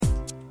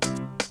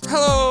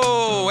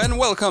Hello, and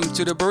welcome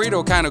to the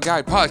Burrito Kind of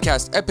Guide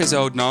podcast,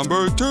 episode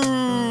number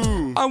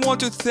 2. I want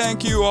to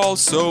thank you all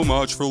so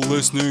much for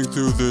listening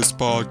to this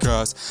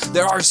podcast.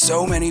 There are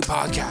so many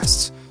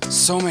podcasts,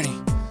 so many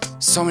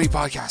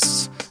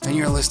podcasts, and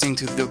you're listening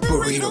to the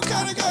Burrito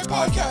Kind of Guide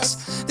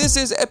podcast. This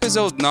is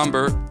episode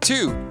number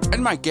 2,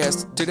 and my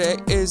guest today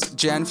is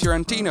Jen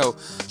Fiorentino.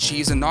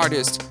 She's an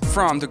artist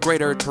from the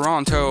Greater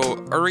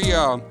Toronto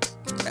area.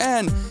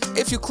 And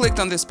if you clicked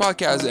on this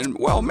podcast, and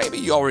well, maybe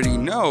you already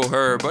know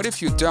her, but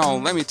if you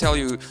don't, let me tell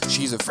you,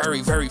 she's a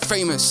very, very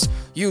famous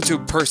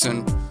YouTube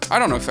person. I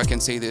don't know if I can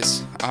say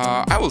this.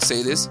 I will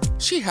say this.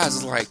 She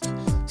has like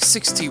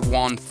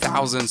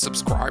 61,000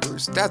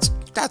 subscribers. That's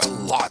a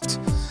lot.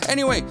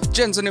 Anyway,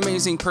 Jen's an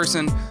amazing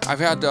person. I've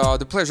had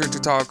the pleasure to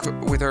talk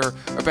with her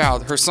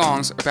about her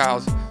songs,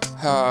 about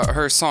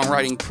her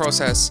songwriting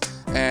process,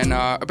 and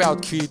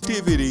about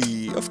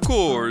creativity, of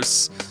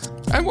course.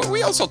 And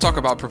we also talk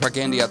about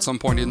Propagandhi at some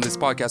point in this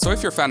podcast, so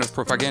if you're a fan of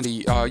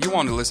Propagandhi, you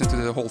want to listen to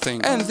the whole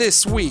thing. And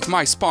this week,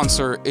 my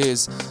sponsor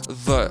is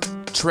The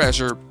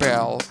Treasure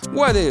Bell.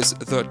 What is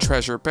The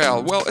Treasure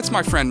Bell? Well, it's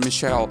my friend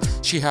Michelle.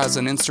 She has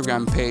an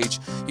Instagram page.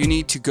 You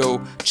need to go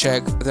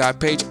check that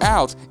page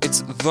out.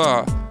 It's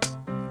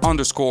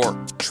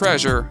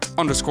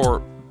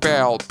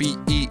the_treasure_bell,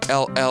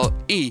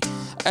 B-E-L-L-E.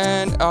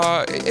 And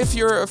if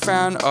you're a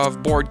fan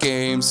of board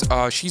games,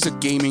 she's a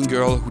gaming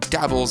girl who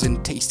dabbles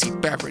in tasty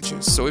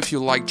beverages. So if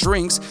you like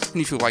drinks and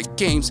if you like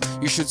games,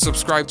 you should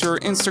subscribe to her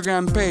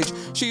Instagram page.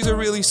 She's a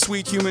really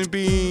sweet human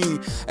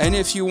being. And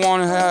if you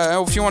want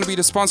to be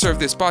the sponsor of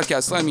this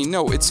podcast, let me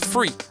know. It's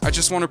free. I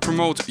just want to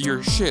promote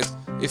your shit.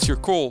 If you're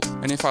cool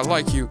and if I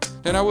like you,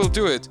 then I will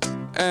do it.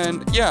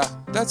 And yeah,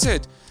 that's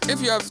it.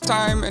 If you have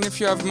time and if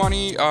you have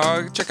money,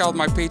 check out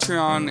my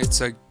Patreon. It's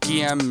a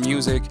GM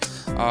Music.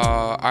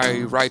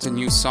 I write a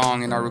new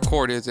song and I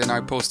record it and I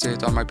post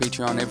it on my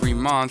Patreon every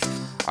month.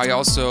 I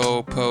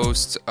also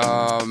post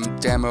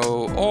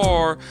demo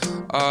or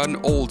an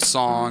old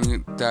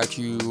song that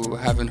you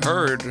haven't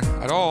heard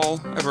at all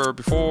ever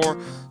before.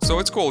 So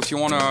it's cool if you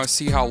want to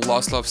see how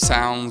Lost Love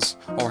sounds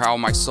or how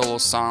my solo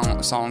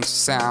songs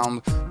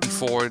sound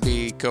before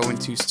they go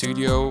into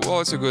studio.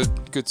 Well, it's a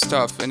good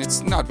stuff and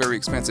it's not very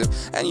expensive.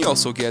 And you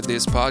also get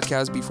this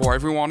podcast before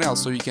everyone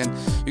else, so you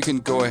can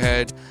go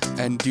ahead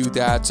and do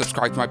that.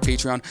 Subscribe to my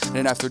Patreon, and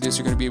then after this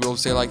you're going to be able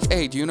to say like,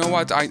 hey, do you know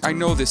what, I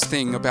know this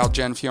thing about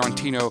Jen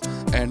Fiorentino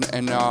and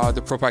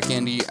the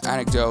Propagandhi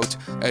anecdote,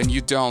 and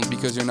you don't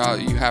because you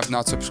have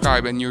not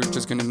subscribed, and you're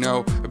just going to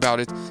know about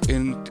it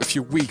in a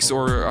few weeks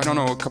or I don't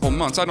know, a couple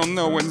months. I don't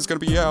know when it's going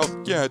to be out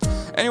yet.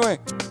 Anyway,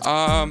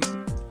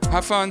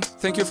 have fun.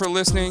 Thank you for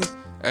listening,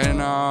 and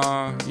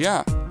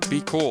yeah, be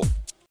cool.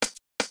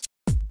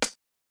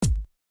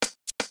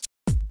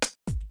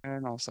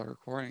 And I'll start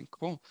recording.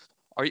 Cool.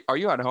 Are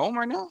you at home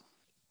right now?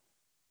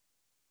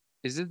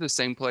 Is it the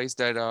same place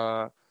that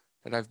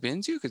I've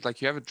been to? Because like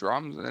you have a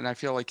drum, and I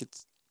feel like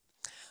it's.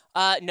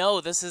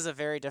 No, this is a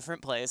very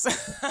different place.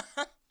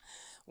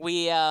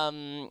 We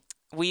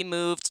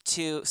moved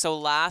to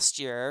last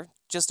year,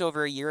 just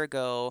over a year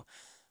ago,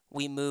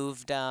 we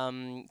moved. Do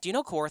you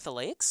know Kawartha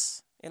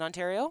Lakes in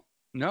Ontario?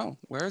 No,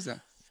 where is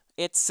that?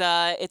 It's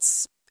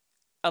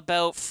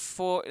about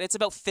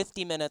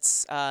 50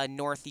 minutes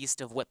northeast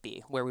of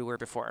Whitby, where we were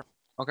before.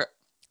 Okay.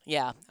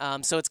 Yeah.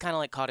 So it's kind of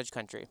like cottage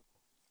country.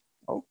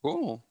 Oh,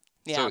 cool.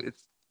 Yeah. So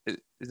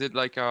is it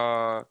like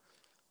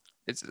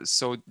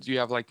so do you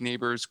have like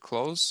neighbors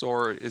close,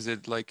 or is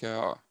it like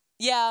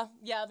Yeah,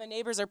 the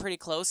neighbors are pretty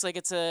close. Like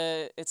it's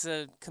a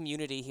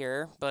community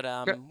here, but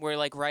Okay. we're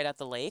like right at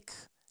the lake,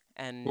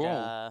 and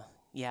Cool.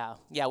 yeah,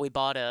 we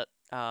bought it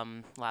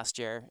last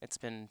year. It's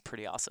been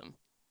pretty awesome.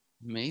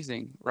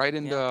 Amazing. Right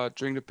in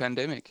during the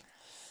pandemic.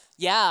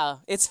 Yeah,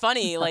 it's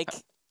funny. Like,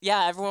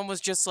 yeah, everyone was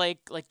just like,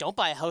 don't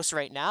buy a house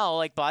right now.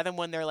 Like, buy them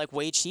when they're like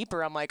way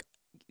cheaper. I'm like,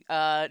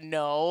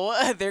 no,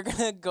 they're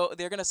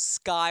gonna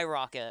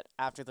skyrocket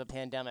after the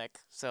pandemic.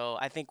 So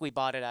I think we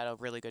bought it at a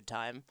really good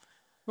time.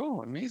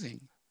 Cool.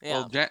 Amazing.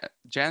 Yeah. Well,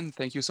 Jan,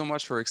 thank you so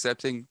much for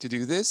accepting to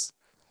do this.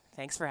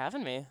 Thanks for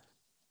having me.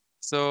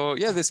 So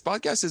yeah, this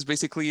podcast is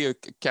basically a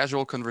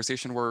casual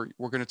conversation where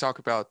we're going to talk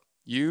about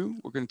you.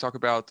 We're going to talk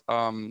about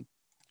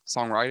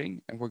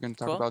songwriting, and we're going to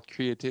talk Cool. about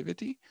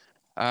creativity.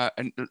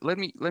 And let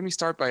me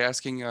start by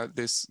asking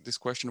this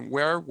question: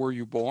 where were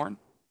you born,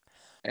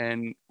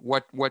 and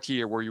what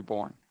year were you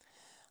born?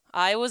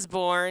 I was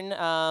born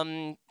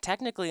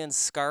technically in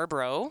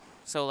Scarborough,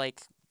 so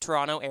like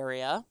Toronto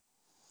area.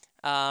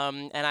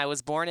 And I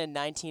was born in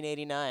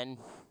 1989.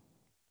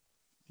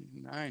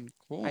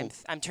 Cool.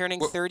 I'm turning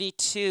Well,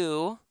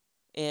 32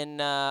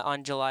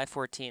 on July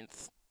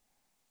 14th.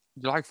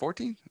 July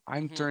 14th.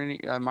 I'm Mhm. turning.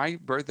 My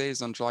birthday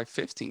is on July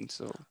 15th,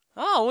 so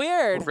Oh,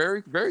 we're weird.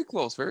 very very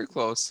close. Very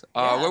close.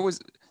 Yeah. What was?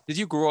 Did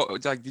you grow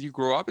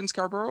up in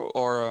Scarborough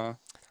or?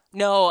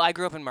 No, I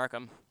grew up in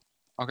Markham.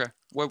 Okay.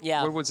 What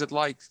Yeah. what was it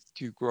like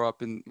to grow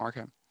up in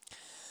Markham?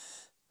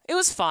 It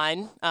was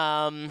fine.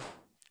 Kind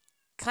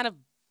of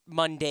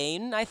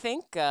mundane, I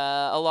think.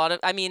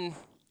 I mean,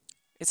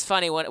 it's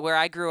funny where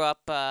I grew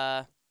up.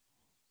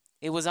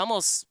 it was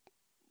almost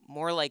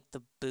more like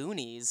the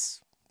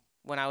boonies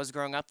when I was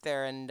growing up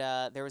there, and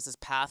there was this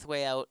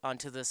pathway out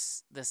onto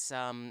this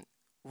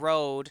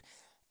road,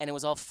 and it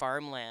was all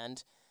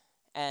farmland.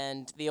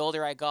 And the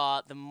older I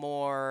got, the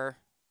more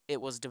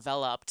it was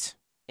developed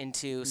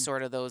into Mm.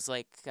 sort of those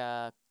like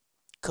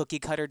cookie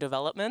cutter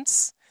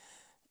developments.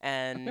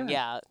 And Okay.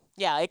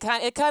 yeah, it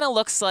kind of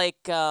looks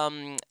like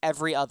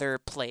every other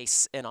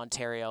place in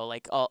Ontario,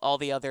 like all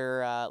the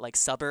other like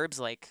suburbs,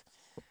 like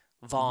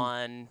Hmm.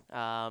 Vaughan,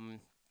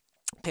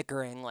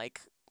 Pickering,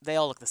 like they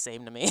all look the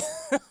same to me.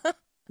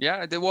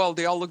 Yeah, well,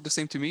 they all look the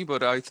same to me,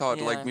 but I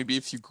thought like Yeah. maybe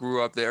if you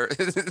grew up there,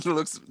 it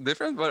looks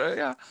different. But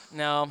yeah,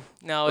 No,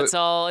 no, but it's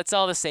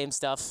all the same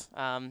stuff.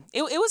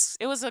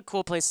 It was a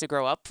cool place to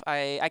grow up.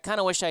 I kind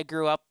of wish I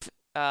grew up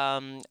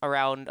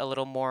around a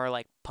little more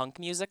like punk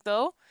music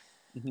though.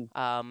 Mhm.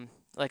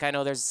 Like I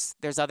know there's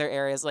other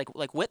areas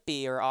like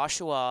Whitby or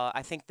Oshawa.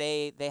 I think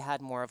they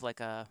had more of like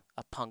a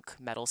punk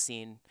metal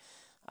scene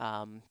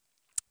um,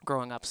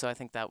 growing up, so I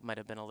think that might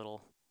have been a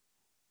little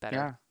better.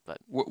 Yeah. But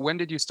When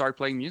did you start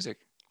playing music?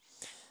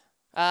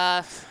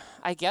 uh,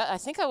 I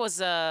think I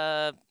was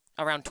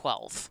around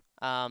 12.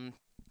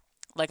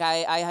 Like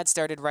I had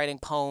started writing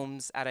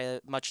poems at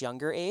a much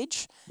younger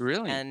age,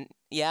 Really? and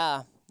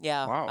yeah,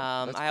 yeah.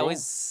 Wow, that's I cool.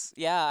 always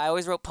yeah I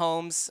always wrote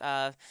poems.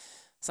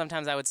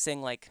 Sometimes I would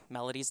sing like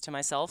melodies to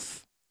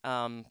myself.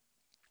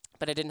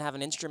 But I didn't have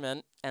an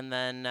instrument. And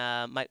then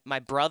my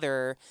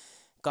brother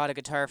got a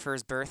guitar for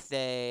his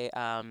birthday,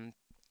 and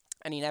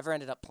he never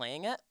ended up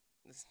playing it.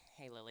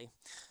 Hey, Lily.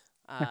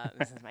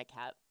 This is my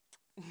cat.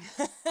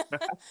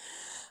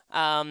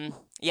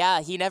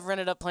 Yeah, he never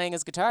ended up playing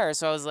his guitar.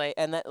 So I was like,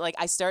 and that, like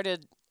I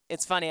started.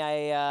 It's funny.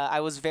 I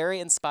was very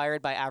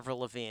inspired by Avril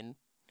Lavigne.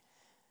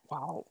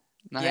 Wow,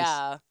 nice.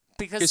 Yeah,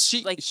 Because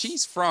because like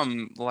she's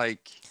from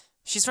like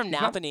she's from she's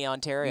not Napanee,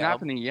 Ontario.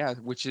 Napanee, yeah,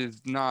 which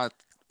is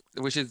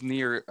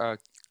near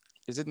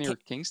is it near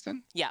Ki-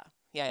 Kingston? yeah,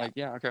 yeah, yeah. Like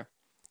yeah, okay.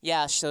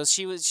 Yeah, so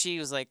she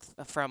was like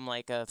from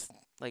like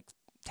like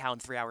town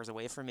 3 hours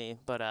away from me.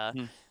 But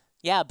Hmm.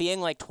 yeah,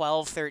 being like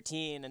 12,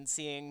 13, and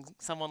seeing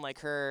someone like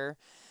her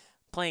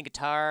playing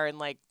guitar and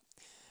like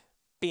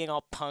being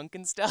all punk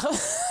and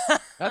stuff.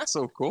 That's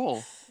so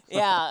cool.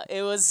 Yeah,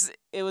 it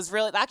was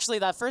really actually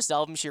that first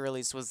album she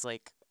released was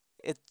like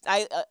it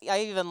I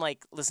even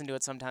like listen to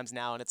it sometimes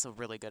now and it's a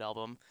really good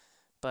album.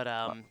 But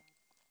Uh,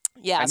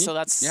 yeah, I so need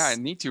yeah, I that's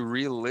need to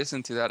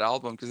re-listen to that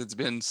album because it's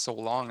been so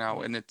long now,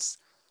 mhm. and it's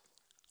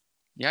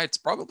yeah, it's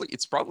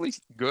probably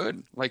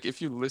good. Like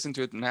if you listen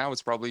to it now,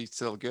 it's probably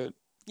still good.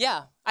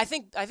 Yeah, I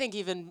think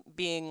even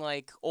being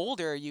like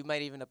older, you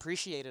might even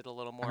appreciate it a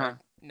little Uh-huh. more,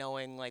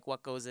 knowing like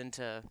what goes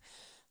into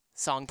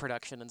song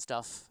production and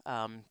stuff.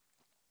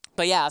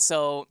 But yeah,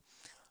 so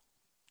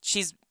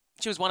she's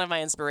she was one of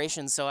my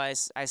inspirations. So I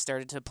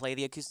started to play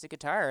the acoustic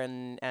guitar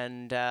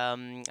and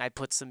I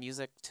put some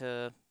music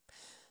to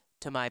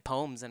my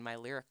poems and my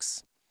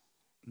lyrics.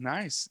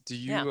 Nice. Do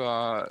Yeah,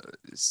 you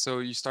so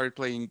you started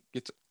playing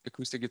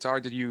acoustic guitar.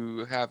 Did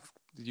you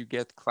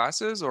get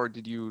classes or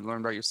did you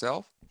learn by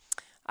yourself?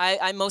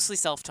 I'm mostly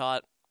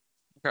self-taught.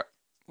 Okay.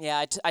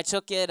 Yeah, I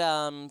took it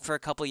for a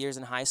couple years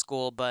in high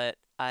school, but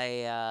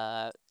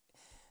I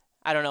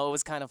don't know, it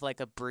was kind of like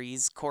a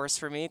breeze course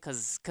for me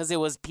because it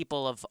was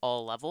people of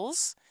all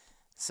levels.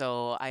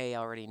 So I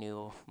already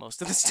knew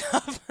most of the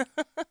stuff.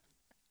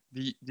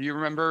 Do you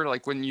remember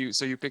like when you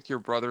picked your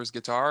brother's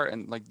guitar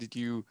and like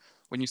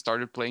when you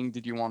started playing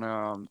did you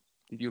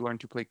learn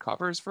to play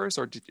covers first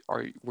or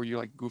were you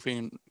like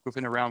goofing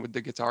around with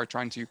the guitar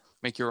trying to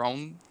make your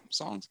own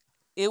songs?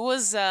 It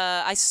was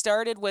I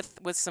started with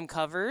some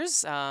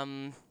covers,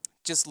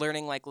 just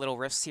learning like little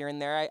riffs here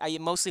and there. I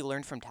mostly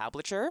learned from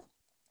tablature.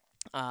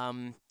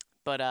 Um,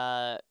 but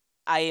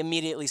I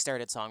immediately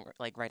started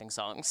writing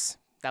songs.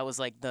 That was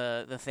like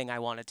the thing I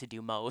wanted to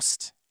do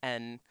most.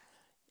 And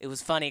it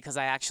was funny because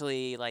I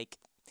actually like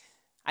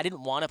I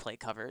didn't want to play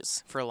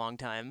covers for a long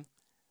time.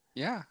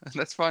 Yeah,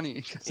 that's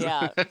funny.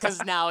 Yeah,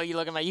 because now you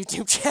look at my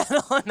YouTube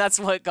channel and that's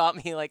what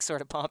got me like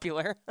sort of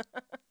popular.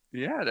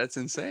 Yeah, that's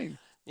insane.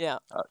 Yeah,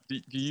 Do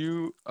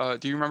you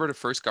remember the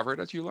first cover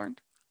that you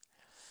learned?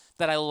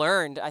 that I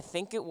learned. I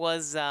think it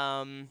was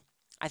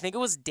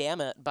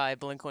 "Damn It" by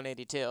Blink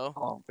 182.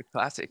 Oh, the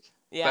classic.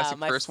 Yeah, Classic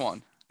first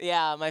one.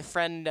 my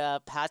friend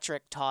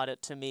Patrick taught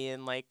it to me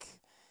in like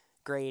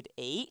grade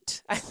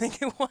 8, I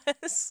think it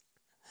was.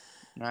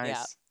 Yeah,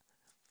 Nice.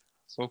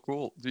 So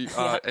cool.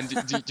 yeah.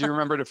 Do you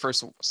remember the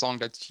first song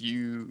that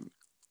you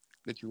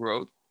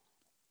wrote?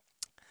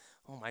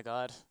 Oh my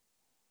God,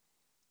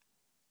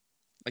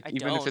 Like I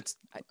even if don't. it's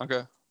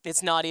okay.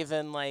 It's not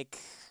even like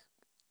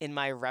in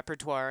my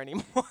repertoire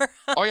anymore.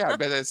 Oh yeah,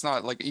 but it's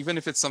not like even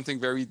if it's something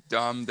very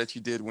dumb that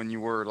you did when you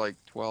were like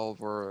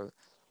 12 or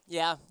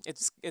Yeah,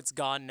 it's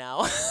gone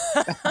now.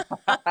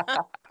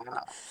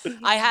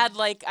 I had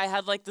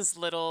like this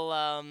little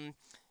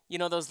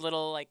those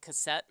little like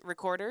cassette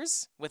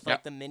recorders with yeah.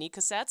 like the mini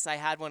cassettes. I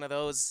had one of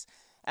those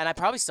and I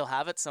probably still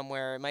have it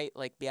somewhere. It might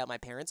like be at my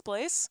parents'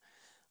 place,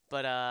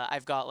 but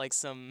I've got like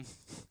some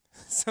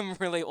some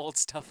really old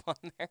stuff on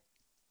there.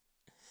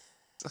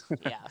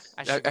 Yeah,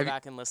 I Have, should go have, you,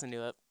 back and listen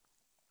to it.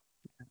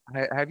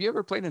 have you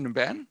ever played in a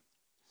band?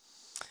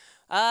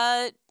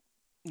 Uh,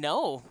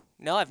 no,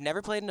 no, I've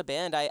never played in a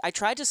band. I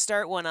tried to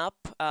start one up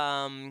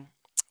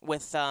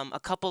with a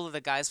couple of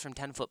the guys from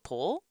 10 Foot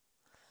Pole.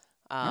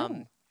 No,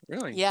 Um,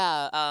 really?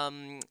 yeah.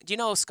 Do you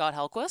know Scott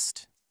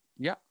Helquist?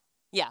 Yeah.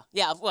 Yeah,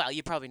 yeah. Well,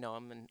 you probably know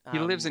him. And He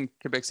lives in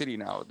Quebec City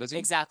now, does he?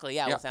 exactly,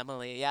 yeah, Yeah. with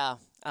Emily, yeah.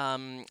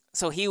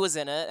 So he was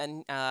in it,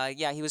 and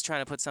yeah, he was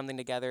trying to put something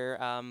together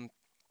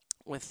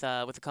with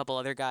a couple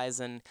other guys,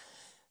 and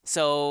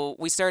so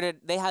we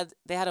started. They had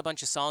a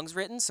bunch of songs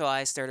written, so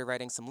I started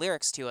writing some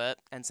lyrics to it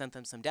and sent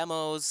them some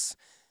demos,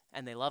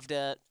 and they loved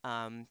it.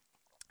 And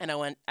I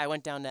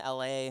went down to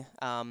L.A.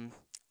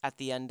 At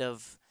the end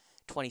of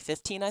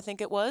 2015, I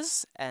think it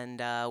was, and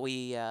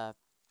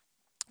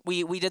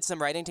we did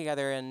some writing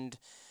together, and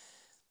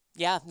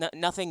yeah,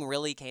 nothing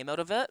really came out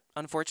of it,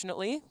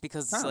 unfortunately,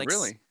 because Oh, like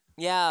really?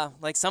 yeah,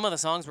 like some of the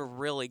songs were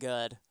really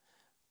good,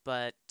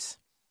 but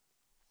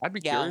I'd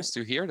be yeah, curious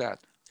to hear that.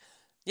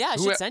 yeah, I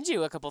Who should send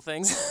you a couple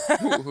things.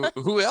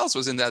 who else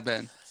was in that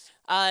band?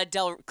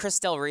 Chris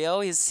Del Rio,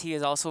 he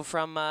is also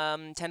from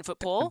 10 Foot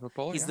Pole.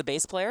 Liverpool, He's yeah. the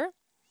bass player,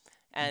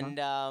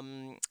 Uh-huh.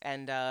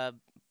 and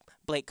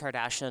Blake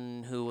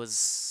Kardashian, who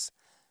was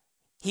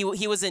he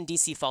was in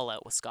DC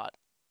Fallout with Scott.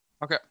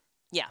 Okay.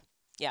 Yeah,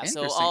 yeah.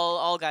 So Interesting.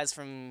 all guys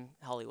from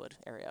Hollywood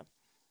area.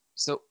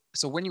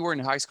 So when you were in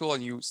high school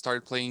and you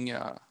started playing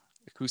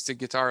acoustic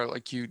guitar,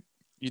 like you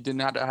did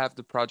not have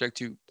the project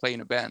to play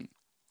in a band.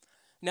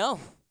 No,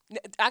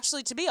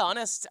 actually, to be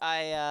honest,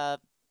 I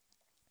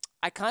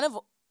kind of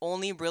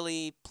only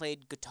really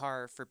played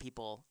guitar for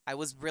people. I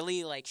was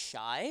really like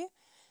shy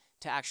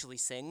to actually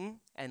sing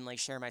and like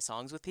share my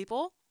songs with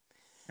people.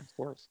 Of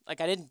course.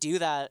 Like I didn't do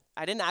that.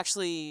 I didn't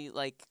actually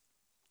like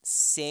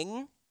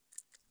sing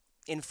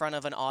in front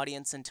of an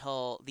audience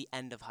until the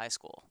end of high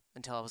school,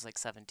 until I was like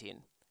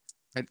 17.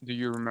 And do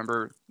you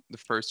remember the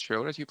first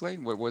show that you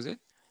played? What was it?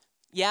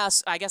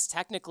 Yes, I guess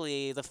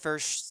technically the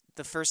first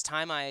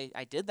time I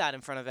did that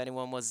in front of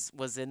anyone was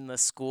in the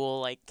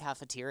school like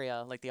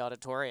cafeteria, like the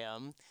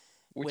auditorium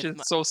Which with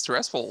is so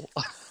stressful.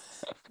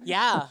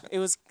 yeah, it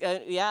was.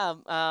 Yeah,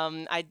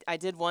 I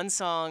did one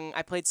song.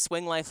 I played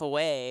 "Swing Life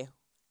Away,"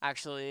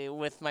 actually,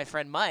 with my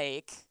friend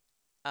Mike,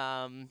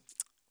 um,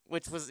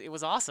 which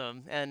was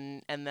awesome.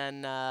 And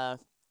then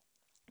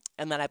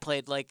I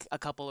played like a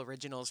couple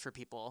originals for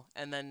people.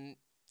 And then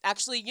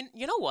actually,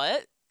 you know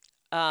what?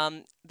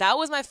 That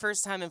was my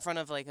first time in front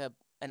of like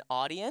an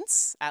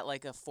audience at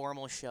like a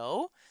formal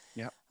show.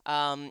 Yeah.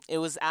 It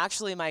was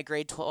actually my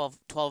grade 12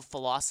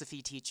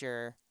 philosophy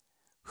teacher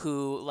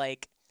who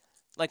like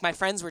my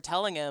friends were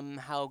telling him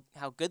how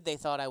good they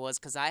thought I was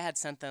because I had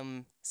sent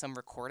them some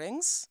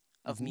recordings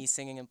of Hmm. me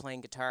singing and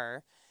playing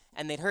guitar,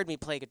 and they'd heard me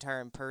play guitar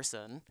in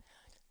person,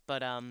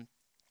 but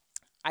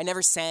I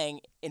never sang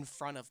in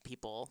front of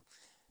people,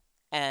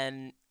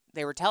 and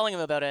they were telling him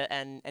about it,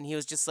 and he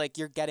was just like,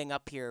 "You're getting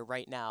up here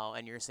right now,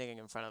 and you're singing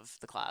in front of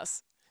the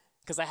class,"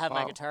 because I had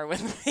my Wow. guitar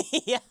with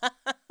me. Yeah.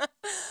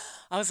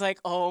 I was like,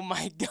 "Oh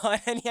my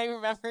god!" And I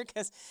remember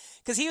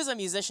because he was a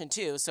musician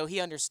too, so he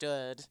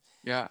understood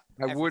Yeah.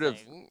 I would have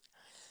everything.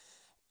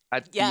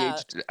 at the Yeah,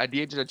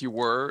 age that you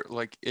were,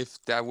 like if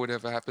that would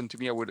have happened to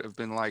me, I would have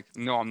been like,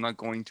 no, I'm not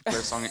going to play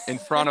a song in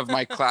front of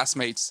my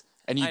classmates.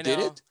 And you I did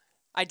know. it?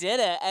 I did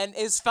it, and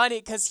it's funny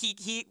because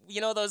he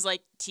you know those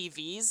like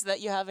TVs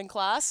that you have in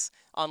class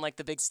on like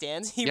the big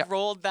stands. He Yeah.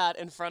 rolled that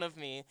in front of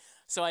me,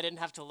 so I didn't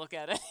have to look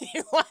at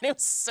anyone. It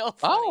was so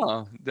funny.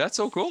 Oh, that's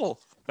so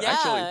cool.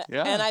 Actually,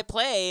 Yeah, and yeah. I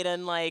played,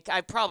 and like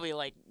I probably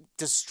like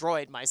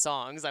destroyed my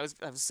songs. I was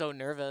so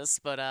nervous,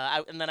 but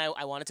and then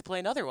I wanted to play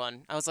another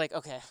one. I was like,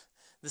 okay,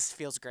 this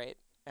feels great,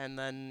 and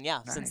then yeah,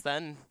 since Nice.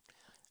 then,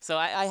 so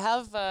I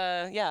have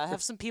yeah, I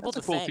have some people That's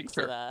a to cool thank for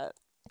teacher. that.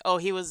 Oh,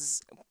 he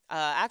was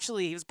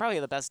actually he was probably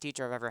the best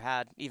teacher I've ever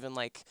had, even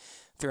like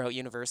throughout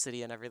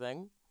university and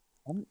everything.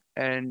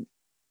 And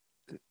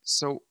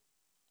so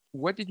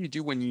what did you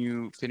do when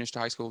you finished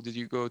high school? Did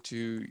you go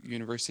to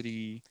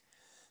university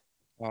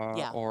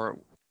Yeah. or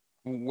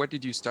what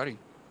did you study?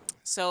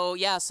 So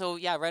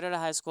yeah, right out of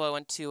high school, I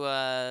went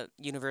to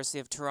University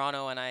of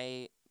Toronto, and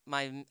I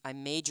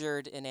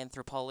majored in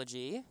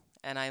anthropology,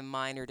 and I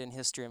minored in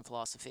history and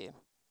philosophy.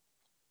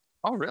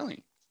 Oh,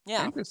 really?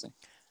 Yeah, Interesting.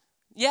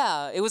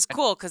 yeah, it was And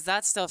cool because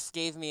that stuff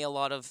gave me a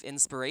lot of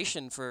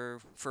inspiration for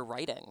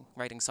writing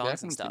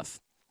songs and definitely. stuff.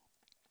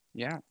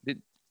 Yeah.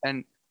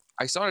 And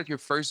I saw that your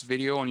first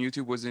video on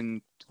YouTube was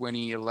in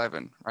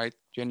 2011, right?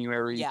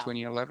 January Yeah,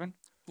 2011.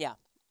 yeah.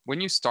 When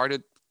you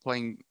started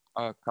playing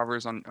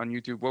covers on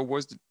YouTube, what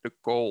was the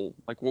goal?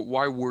 Like,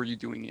 why were you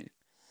doing it?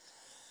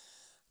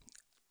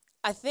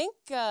 I think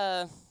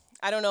I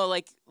don't know,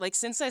 like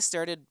since I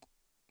started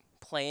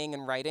playing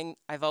and writing,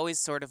 I've always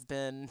sort of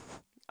been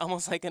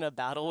almost like in a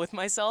battle with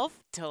myself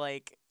to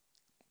like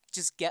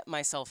just get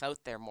myself out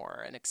there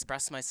more and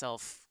express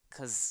myself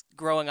because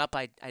growing up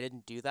I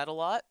didn't do that a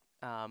lot.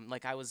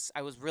 Like I was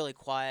really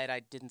quiet. I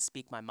didn't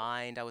speak my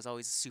mind. I was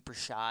always super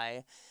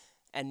shy,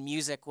 and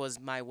music was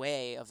my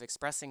way of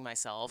expressing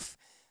myself.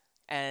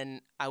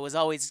 And I was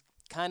always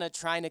kind of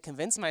trying to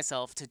convince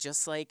myself to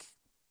just like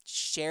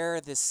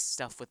share this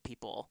stuff with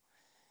people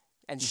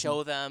and Hmm.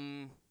 show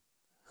them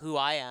who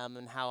I am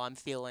and how I'm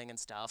feeling and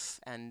stuff.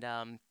 And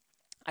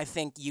I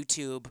think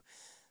YouTube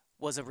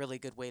was a really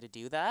good way to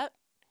do that.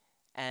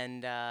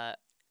 And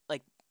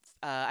like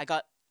I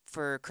got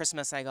for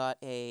Christmas, I got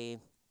a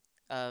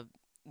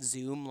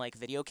Zoom like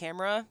video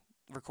camera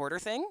recorder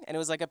thing, and it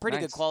was like a pretty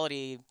good Nice.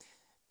 quality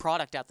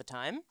product at the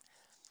time.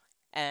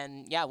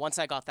 And yeah, once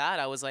I got that,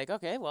 I was like,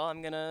 okay, well,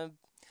 I'm gonna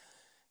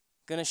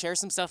share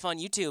some stuff on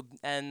YouTube.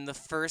 And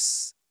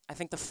I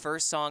think the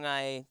first song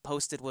I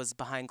posted was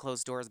 "Behind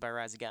Closed Doors" by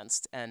Rise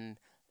Against, and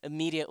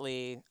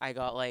immediately I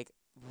got like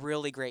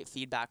really great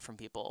feedback from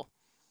people.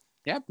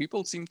 Yeah,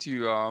 people seem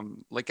to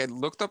like I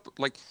looked up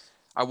like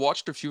I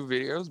watched a few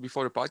videos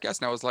before the podcast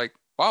and I was like,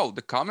 wow,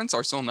 the comments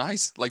are so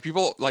nice. Like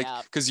people like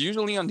Yeah, because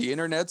usually on the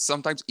internet,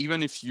 sometimes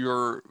even if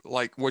you're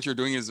like what you're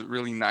doing is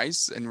really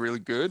nice and really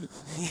good,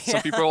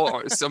 yeah,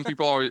 some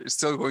people are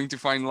still going to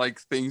find like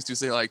things to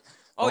say like,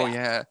 oh oh yeah.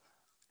 yeah,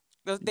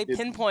 They it,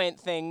 pinpoint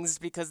things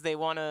because they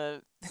want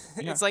to.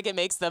 yeah. It's like it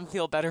makes them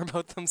feel better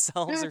about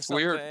themselves Yeah, or it's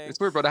weird. something. It's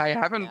weird, but I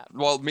haven't. Yeah.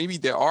 Well, maybe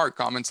there are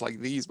comments like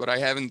these, but I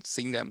haven't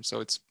seen them, so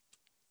it's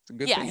a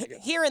good Yeah, thing, I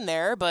guess. here and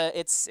there, but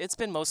it's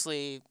been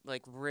mostly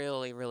like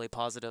really really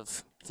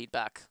positive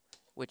feedback,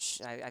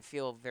 which I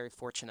feel very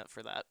fortunate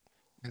for that.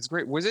 It's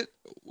great. Was it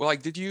well,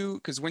 like did you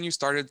because when you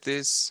started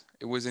this,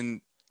 it was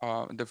in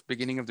the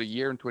beginning of the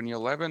year in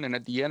 2011, and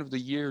at the end of the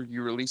year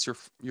you released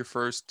your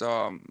first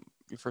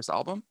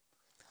album,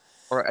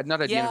 or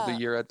not at the end of the Yeah,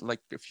 year, at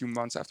like a few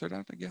months after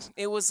that, I guess.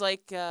 it was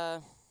like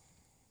when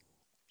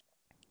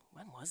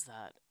was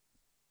that?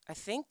 I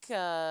think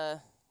yeah,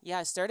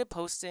 I started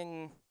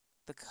posting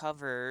the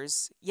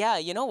covers. Yeah,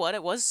 you know what?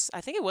 It was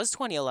I think it was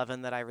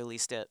 2011 that I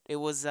released it. It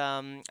was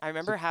I So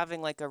remember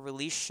having like a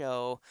release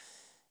show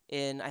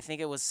in I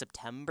think it was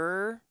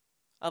September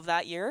of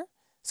that year.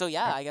 So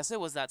yeah, yeah. I guess it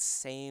was that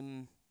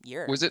same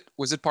year.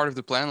 Was it part of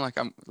the plan? Like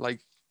I'm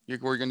like you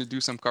were gonna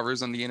do some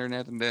covers on the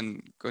internet and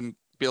then gonna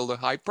build a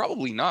hype?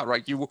 Probably not,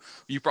 right?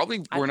 You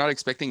probably I were not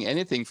expecting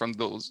anything from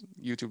those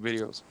YouTube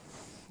videos.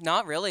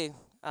 Not really.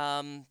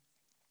 Um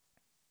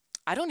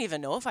I don't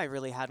even know if I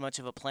really had much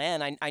of a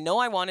plan. I know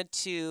I wanted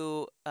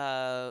to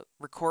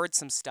record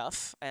some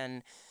stuff,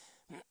 and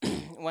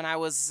when I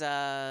was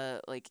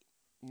like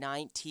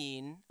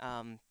 19,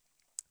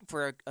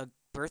 for a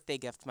birthday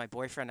gift, my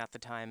boyfriend at the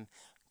time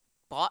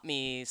bought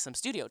me some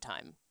studio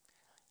time.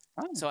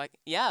 Oh,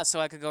 So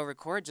I could go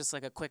record just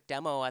like a quick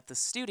demo at the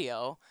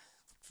studio.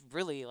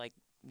 Really like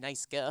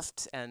nice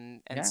gift,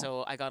 and yeah.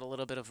 so I got a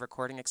little bit of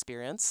recording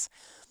experience.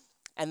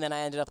 And then I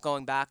ended up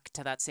going back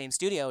to that same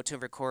studio to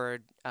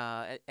record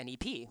an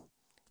EP.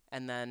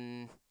 And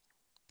then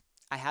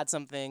I had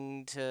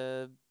something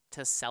to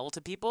sell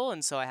to people,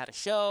 and so I had a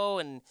show,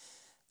 and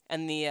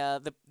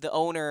the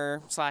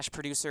owner slash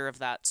producer of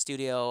that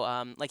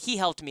studio, like he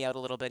helped me out a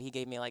little bit. He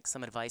gave me like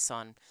some advice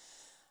on,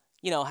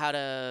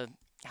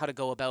 how to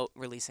go about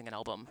releasing an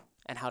album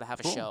and how to have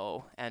a Cool.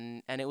 show,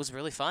 and it was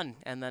really fun.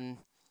 And then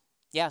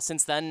yeah,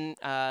 since then,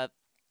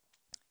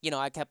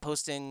 I kept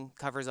posting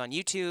covers on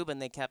YouTube,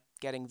 and they kept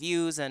getting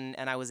views, and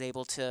I was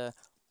able to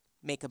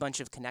make a bunch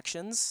of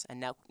connections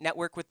and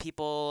network with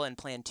people and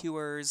plan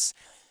tours.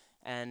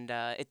 And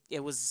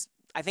it was,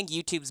 I think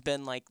YouTube's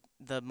been like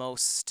the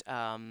most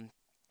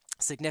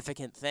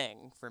significant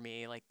thing for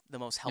me, like the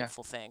most Yeah.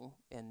 helpful thing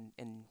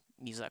in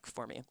music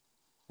for me.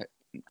 Uh,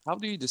 How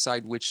do you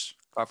decide which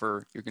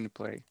cover you're gonna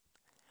play?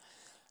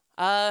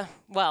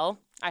 Well,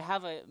 I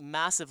have a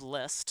massive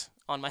list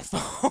on my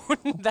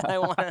phone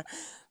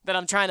that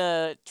I'm trying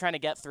to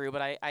get through,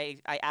 but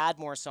I add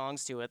more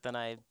songs to it than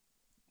I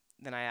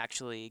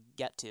actually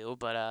get to.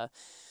 But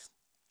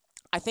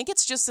I think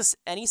it's just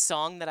any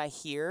song that I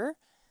hear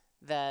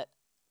that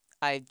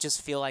I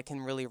just feel I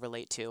can really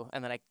relate to,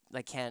 and that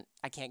I can't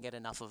get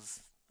enough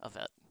of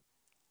it.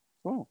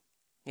 Oh,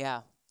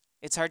 Yeah,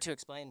 it's hard to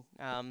explain.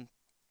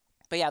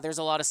 But yeah, there's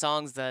a lot of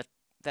songs that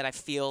I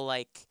feel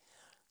like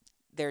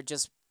they're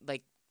just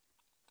like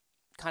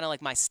kind of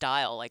like my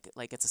style. Like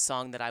it's a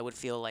song that I would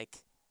feel like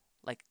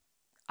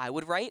I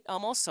would write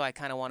almost. So I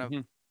kind of want to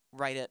hmm.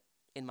 write it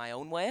in my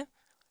own way.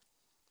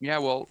 Yeah.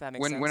 Well, If that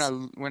makes when I sense.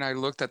 when I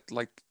looked at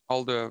like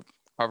all the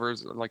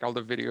covers, like all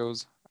the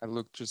videos, I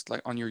looked just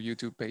like on your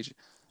YouTube page,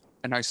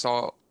 and I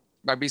saw.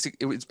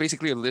 It's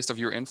basically a list of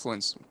your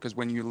influence because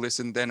when you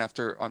listen, then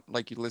after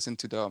like you listen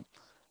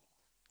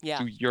Yeah,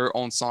 to your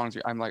own songs,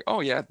 I'm like,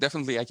 oh yeah,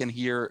 definitely, I can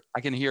hear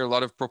a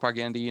lot of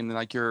propaganda in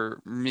like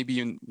your maybe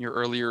in your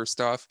earlier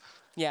stuff,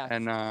 yeah,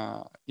 and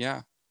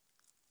yeah,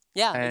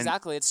 yeah. and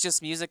Exactly. It's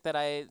just music that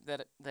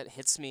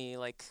hits me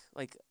like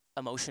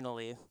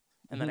emotionally,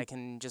 and that mhm. I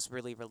can just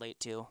really relate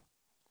to.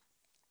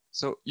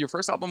 So your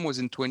first album was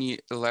in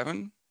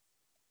 2011,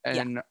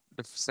 Yeah. and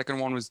the second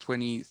one was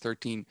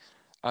 2013.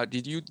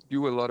 Did you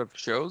do a lot of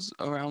shows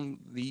around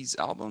these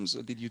albums,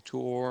 or did you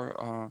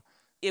tour?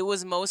 It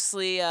was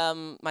mostly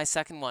my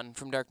second one,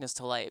 From Darkness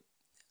to Light.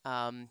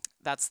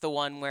 That's the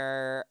one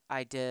where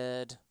I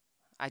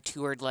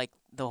toured like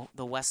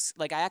the West.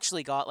 Like I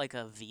actually got like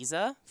a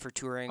visa for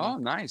touring Oh,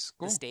 nice.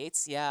 the Cool.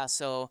 States. Yeah,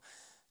 so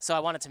I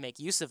wanted to make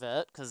use of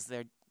it because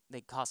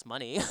they cost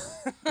money.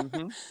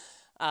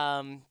 Mm-hmm.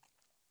 um,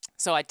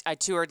 so I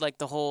toured like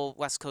the whole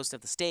west coast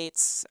of the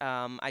States.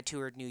 I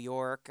toured New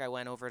York. I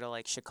went over to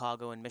like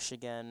Chicago and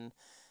Michigan.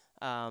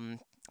 Um,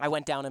 I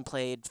went down and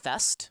played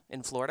Fest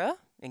in Florida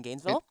in In,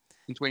 Gainesville.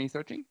 in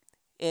 2013?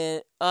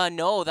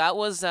 No, that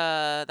was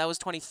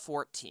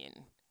 2014.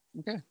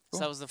 Okay, So that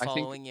cool. was the I think,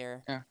 following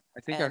year. yeah, I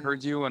think I And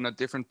heard you on a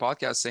different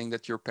podcast saying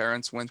that your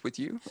parents went with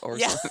you or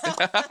yeah.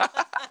 something.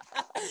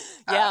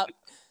 Yeah.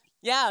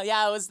 Yeah,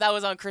 yeah, that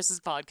was on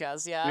Chris's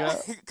podcast, yeah.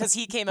 Yeah, Cuz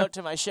he came out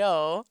to my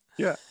show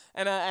yeah,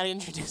 and I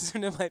introduced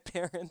him to my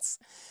parents.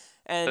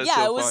 And that's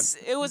yeah, so it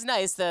fun. was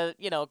nice that,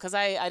 cuz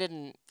I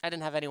didn't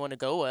have anyone to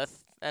go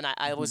with and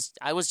I Hmm. was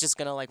I was just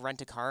going to like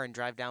rent a car and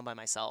drive down by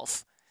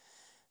myself.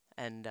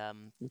 And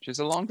Which is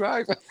a long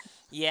drive.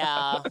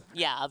 yeah,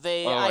 yeah,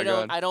 they Oh I my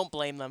don't God. I don't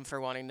blame them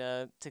for wanting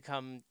to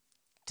come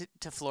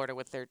to Florida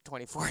with their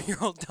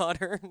 24-year-old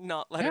daughter,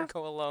 not let her Yeah.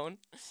 go alone.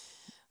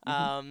 Hmm.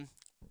 Um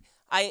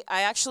I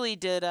actually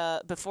did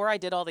before I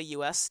did all the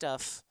US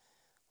stuff,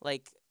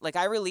 like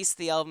I released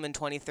the album in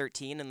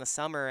 2013 in the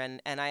summer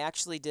and I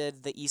actually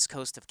did the East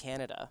Coast of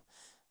Canada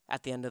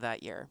at the end of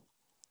that year.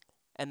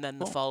 And then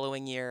the Cool.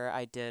 following year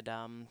I did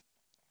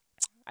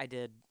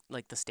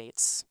like the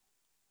States.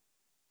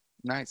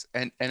 Nice.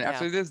 And Yeah.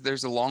 after this,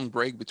 there's a long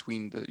break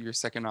between your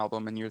second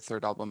album and your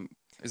third album.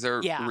 Is there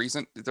a Yeah.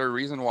 reason? Is there a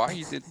reason why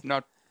you did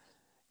not?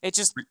 It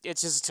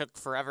just took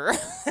forever.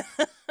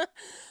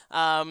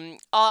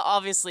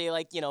 Obviously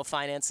like,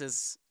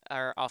 finances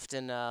are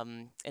often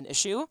an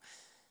issue.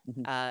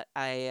 Mhm. Uh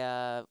I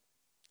uh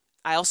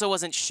I also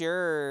wasn't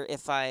sure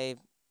if I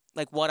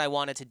like what I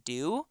wanted to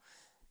do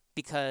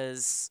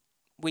because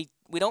we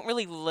don't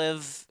really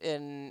live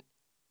in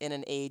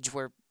an age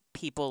where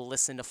people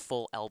listen to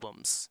full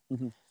albums.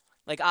 Mhm.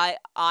 Like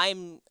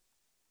I'm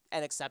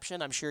an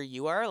exception. I'm sure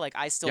you are. Like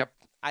Yep.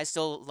 I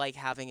still like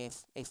having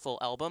a full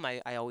album.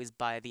 I always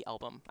buy the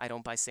album. I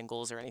don't buy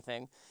singles or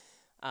anything.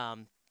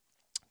 Um,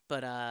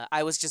 but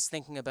I was just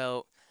thinking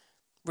about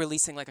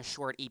releasing like a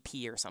short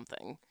EP or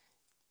something.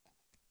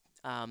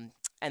 Um,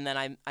 and then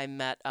I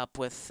met up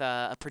with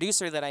a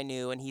producer that I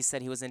knew, and he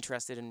said he was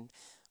interested in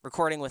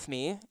recording with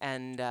me,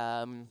 and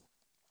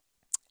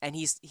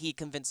he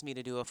convinced me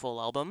to do a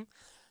full album.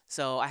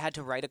 So I had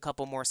to write a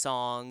couple more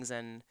songs,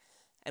 and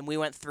we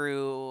went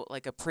through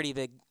like a pretty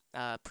big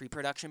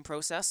pre-production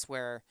process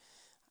where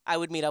I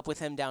would meet up with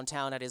him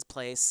downtown at his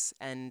place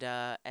and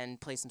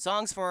play some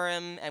songs for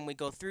him, and we'd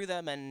go through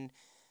them and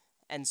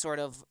sort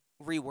of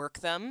rework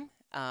them.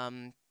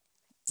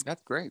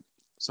 That's great.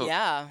 So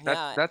Yeah, that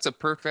yeah. that's a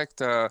perfect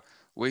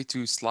way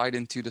to slide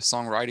into the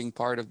songwriting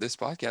part of this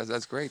podcast.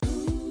 That's great.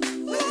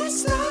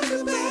 Let's talk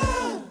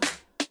about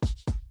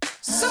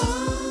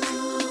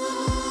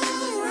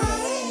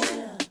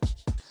songwriting.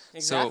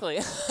 So Exactly.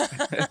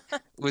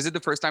 was it the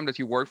first time that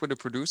you worked with a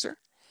producer?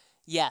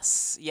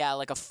 Yes, yeah,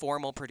 like a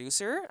formal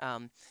producer.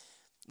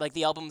 Like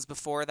the albums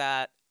before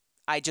that,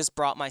 I just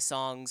brought my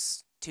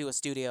songs to a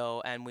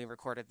studio and we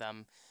recorded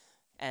them,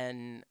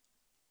 and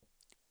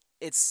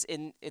it's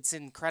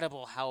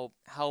incredible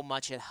how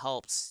much it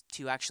helps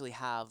to actually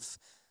have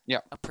Yeah,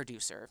 a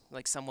producer,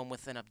 like someone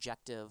with an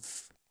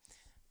objective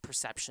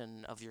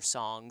perception of your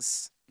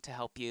songs to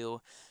help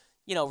you,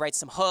 write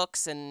some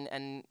hooks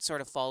and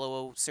sort of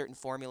follow certain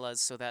formulas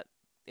so that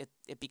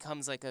it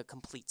becomes like a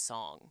complete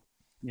song.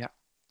 yeah,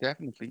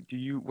 definitely.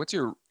 What's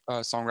your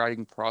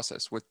songwriting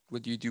process? What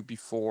do you do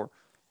before,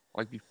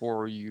 like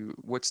before you?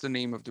 What's the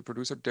name of the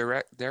producer?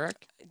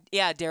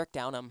 Yeah, Derek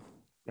Downham.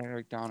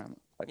 Derek Downham.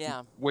 Like,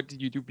 Yeah. what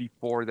did you do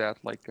before that?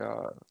 Like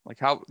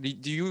how do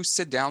you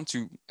sit down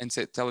and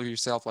tell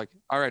yourself like,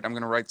 all right, I'm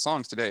gonna write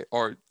songs today,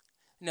 or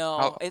No,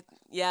 how?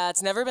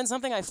 it's never been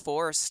something I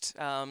forced.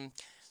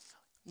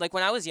 Like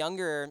when I was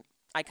younger,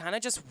 I kind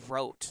of just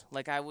wrote.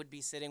 Like I would be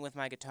sitting with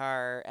my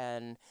guitar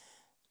and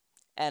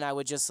I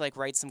would just like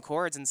write some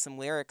chords and some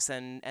lyrics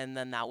and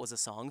then that was a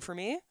song for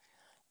me.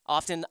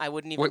 Often I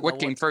wouldn't even know What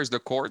came first, the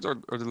chords or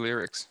the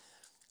lyrics?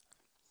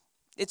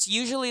 it's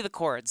usually the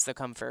chords that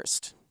come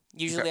first.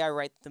 Okay. Usually I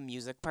write the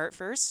music part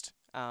first.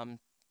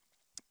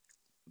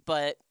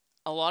 But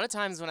a lot of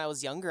times when I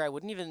was younger, I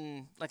wouldn't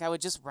even like I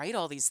would just write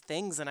all these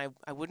things and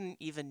I wouldn't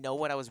even know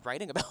what I was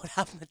writing about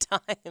half the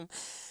time.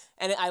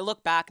 And I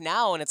look back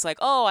now and it's like,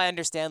 "Oh, I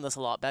understand this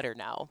a lot better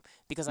now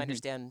because I Hmm.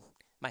 understand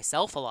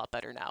myself a lot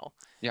better now."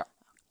 Yeah.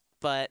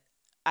 But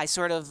I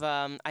sort of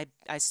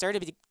I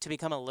started to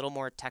become a little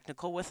more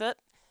technical with it,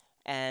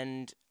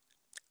 and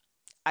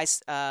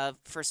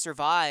for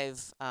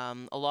Survive,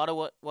 a lot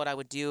of what I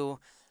would do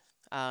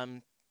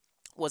um,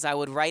 was I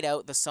would write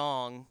out the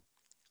song.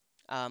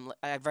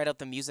 I'd write out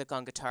the music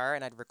on guitar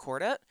and I'd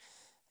record it,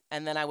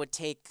 and then I would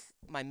take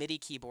my MIDI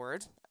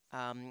keyboard.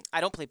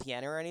 I don't play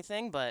piano or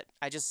anything, but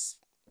I just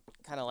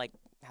kind of like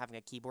having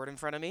a keyboard in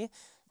front of me,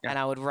 Yeah. and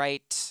I would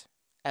write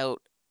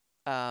out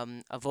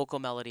a vocal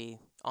melody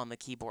on the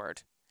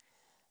keyboard.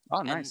 Oh,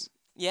 And nice.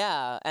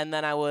 yeah, and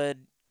then I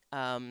would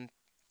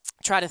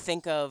try to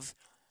think of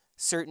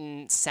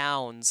certain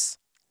sounds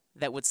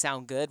that would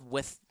sound good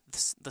with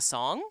the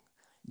song, Mhm.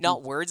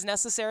 not words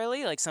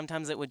necessarily. Like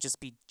sometimes it would just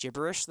be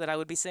gibberish that I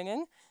would be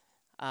singing,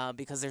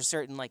 because there's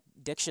certain like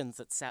dictions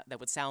that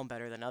would sound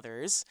better than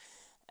others,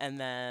 and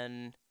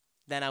then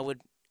I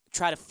would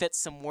try to fit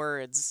some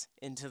words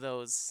into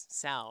those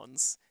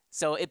sounds.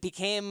 So it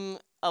became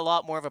a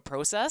lot more of a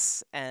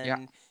process, Yeah,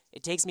 and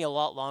it takes me a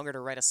lot longer to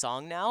write a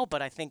song now,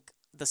 but I think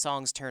the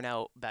songs turn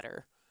out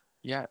better.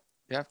 yeah,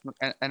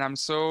 definitely. And I'm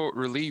so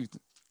relieved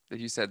that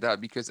you said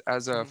that because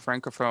as a Hmm.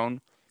 francophone,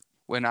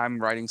 when I'm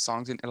writing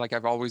songs in like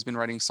I've always been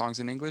writing songs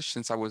in English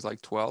since I was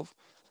like 12.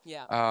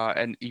 Yeah.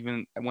 And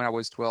even when I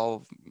was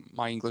 12,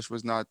 my English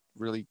was not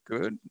really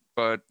good,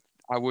 but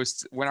I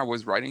was when I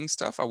was writing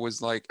stuff, I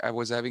was like I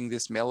was having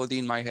this melody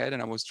in my head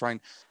and I was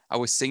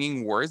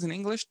singing words in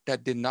English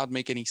that did not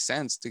make any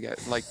sense to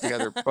get like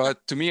together.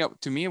 But to me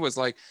it was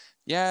like,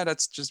 yeah,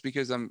 that's just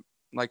because I'm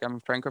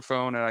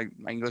francophone and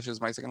my English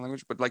is my second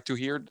language, but like to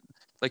hear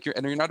like you're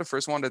not the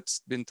first one that's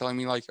been telling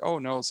me like, "Oh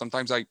no,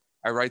 sometimes I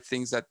write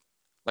things that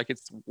like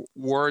it's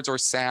words or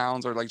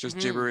sounds or like just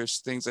Hmm. gibberish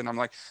things," and I'm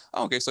like,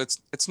 oh, okay, so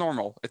it's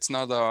normal. It's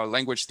not a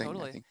language thing, I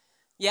Totally. think.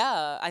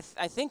 Yeah,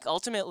 I think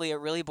ultimately it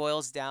really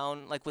boils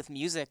down, like with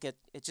music, it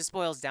just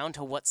boils down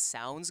to what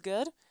sounds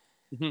good.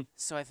 Hmm.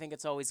 So I think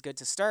it's always good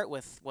to start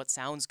with what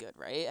sounds good,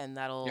 right? And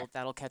Yeah.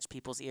 that'll catch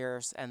people's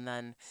ears, and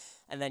then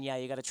yeah,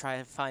 you got to try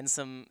to find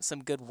some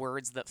good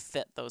words that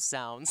fit those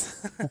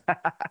sounds,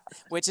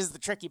 which is the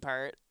tricky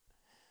part.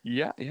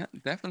 Yeah, yeah,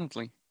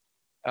 definitely.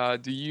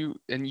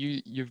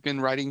 You've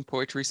been writing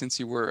poetry since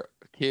you were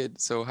a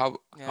kid, so Yeah.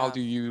 how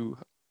do you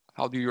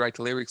write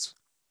lyrics?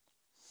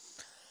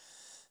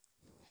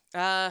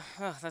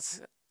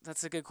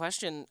 That's a good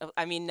question.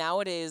 I mean,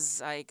 nowadays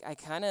I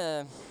kind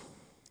of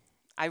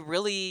I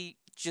really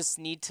just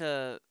need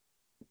to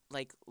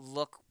like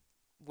look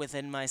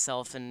within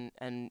myself and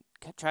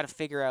try to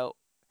figure out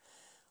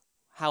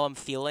how I'm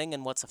feeling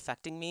and what's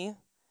affecting me,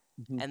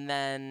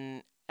 Mhm.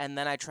 and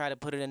then I try to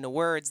put it into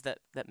words that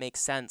make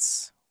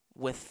sense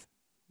with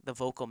the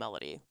vocal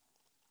melody.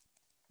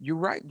 You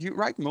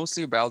write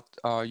mostly about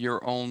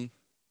your own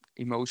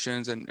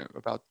emotions and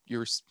about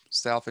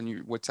yourself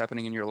and what's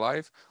happening in your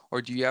life,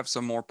 or do you have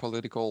some more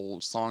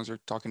political songs or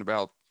talking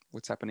about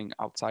what's happening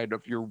outside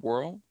of your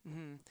world?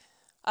 Hmm.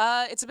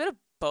 It's a bit of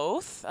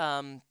both.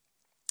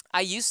 I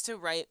used to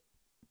write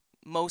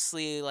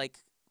mostly like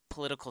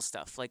political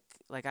stuff, like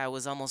I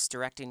was almost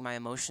directing my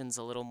emotions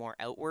a little more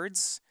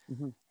outwards,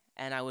 Hmm.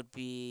 and I would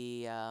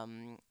be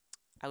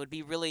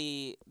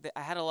really.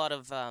 I had a lot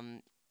of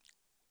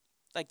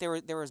like there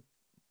was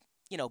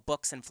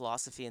books and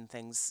philosophy and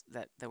things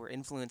that were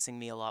influencing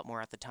me a lot more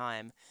at the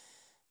time.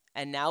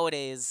 And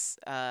nowadays,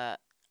 I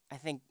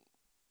think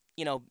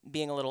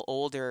being a little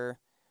older,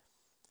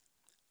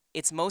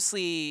 it's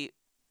mostly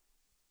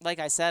like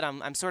I said,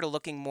 I'm sort of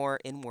looking more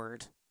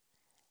inward,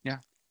 Yeah.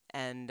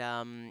 and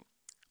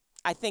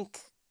I think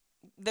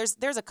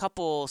there's a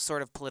couple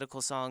sort of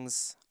political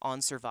songs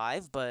on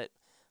Survive, but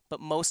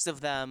most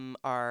of them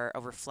are a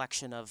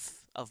reflection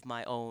of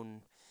my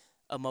own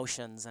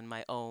emotions and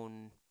my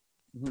own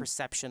Hmm.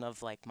 perception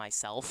of like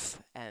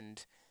myself,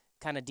 and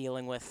kind of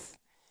dealing with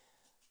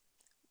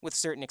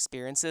certain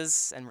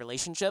experiences and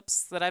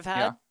relationships that I've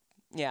Yeah. had.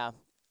 Yeah.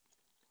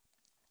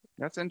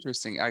 That's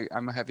interesting.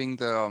 I'm having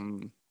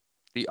the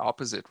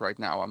opposite right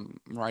now. I'm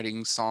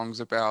writing songs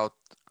about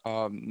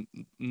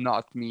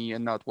not me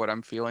and not what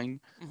I'm feeling.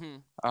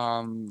 Mhm.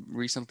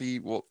 Recently,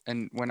 well,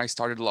 and when I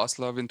started Lost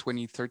Love in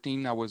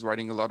 2013, I was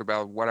writing a lot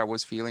about what I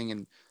was feeling,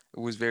 and it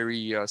was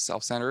very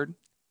self-centered,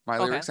 my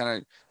Okay. lyrics,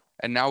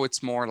 and now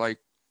it's more like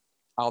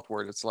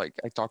outward. It's like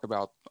I talk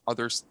about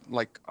others,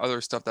 like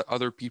other stuff that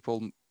other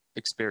people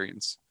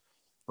experience.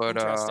 But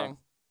Interesting.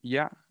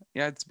 yeah,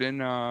 yeah, it's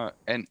been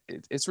and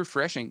it's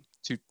refreshing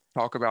to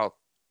talk about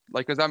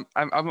like because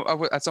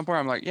at some point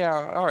I'm like,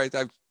 yeah, all right,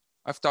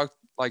 I've talked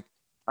like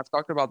I've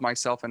talked about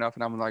myself enough,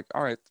 and I'm like,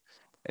 all right,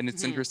 and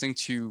it's Mhm. interesting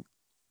to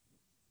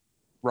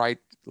write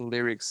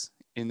lyrics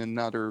in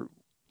another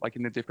like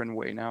in a different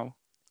way now.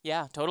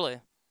 Yeah,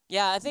 totally.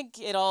 Yeah, I think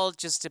it all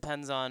just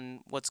depends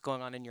on what's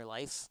going on in your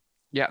life.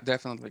 Yeah,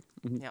 definitely.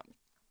 Because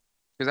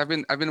Yeah.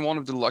 I've been one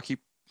of the lucky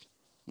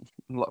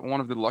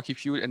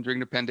few, and during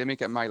the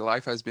pandemic, and my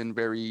life has been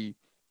very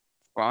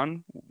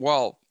fun.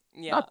 Well,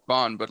 Yeah. not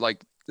fun, but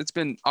like it's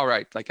been all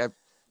right. Like I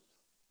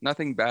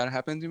nothing bad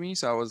happened to me,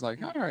 so I was like,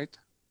 Mhm. all right.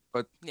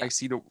 But I Yeah.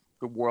 see the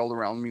world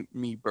around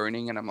me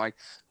burning, and I'm like,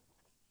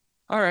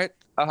 all right.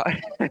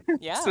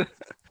 Yeah. So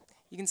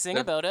You can sing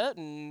the, about it,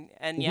 and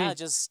yeah, mhm.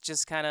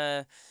 just kind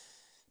of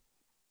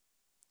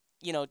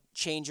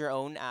change your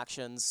own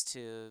actions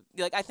to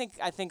like I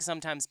think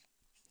sometimes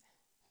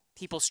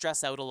people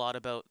stress out a lot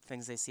about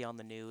things they see on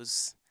the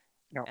news,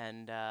 Yeah,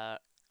 and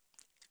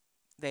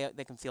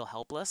they can feel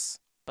helpless,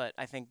 but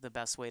I think the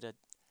best way to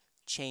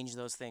change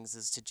those things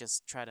is to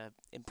just try to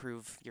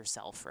improve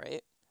yourself,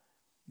 right?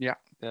 yeah,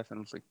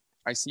 definitely.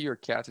 I see your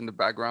cat in the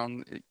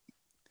background.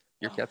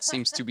 Your Oh. cat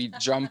seems to be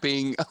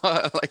jumping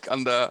like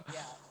on the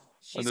Yeah.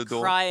 She's the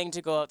door. crying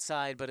to go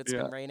outside, but it's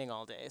Yeah. been raining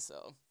all day,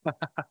 so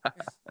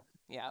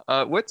yeah.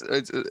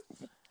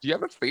 Do you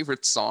have a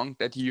favorite song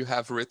that you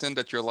have written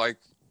that you're like,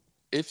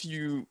 if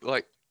you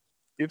like,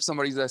 if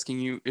somebody's asking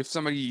you, if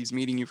somebody's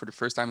meeting you for the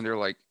first time and they're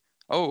like,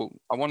 oh,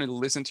 I want to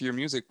listen to your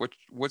music,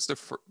 what's the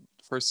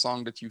first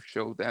song that you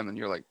show them and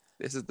you're like,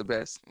 this is the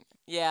best?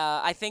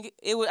 Yeah, I think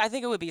it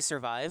would be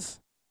Survive.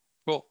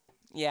 Cool.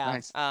 Yeah.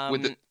 Nice.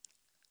 With the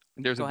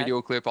there's a Go ahead.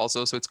 video clip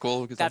also, so it's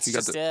cool because like That's you got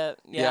just the it.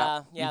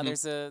 yeah. Yeah.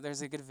 Mhm.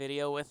 There's a good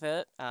video with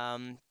it.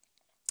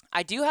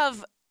 I do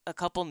have a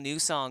couple new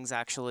songs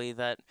actually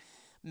that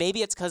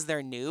maybe it's because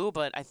they're new,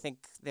 but I think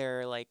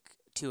they're like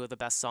two of the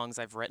best songs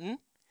I've written.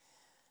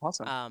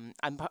 Awesome.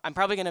 I'm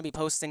probably gonna be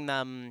posting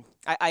them.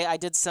 I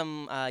did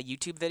some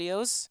YouTube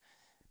videos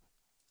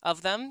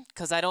of them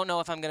because I don't know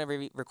if I'm gonna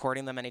be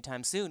recording them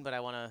anytime soon, but I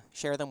want to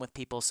share them with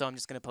people, so I'm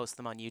just gonna post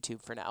them on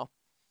YouTube for now.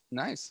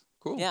 Nice.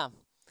 Cool. Yeah,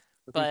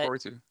 Looking but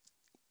forward to.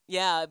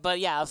 yeah.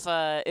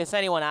 If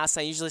anyone asks,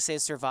 I usually say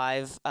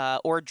Survive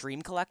or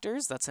Dream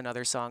Collectors. That's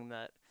another song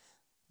that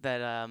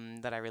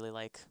I really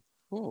like.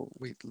 Oh,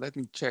 wait, let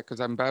me check because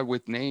I'm bad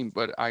with name,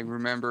 but I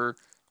remember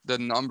the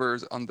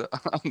numbers on the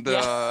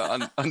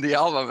Yeah. on the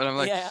album, and I'm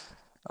like,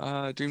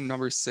 Yeah. Dream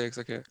number 6.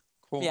 Okay,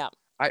 cool. Yeah.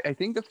 I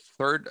think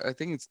I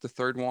think it's the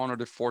third one or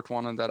the fourth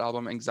one on that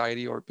album,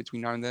 Anxiety or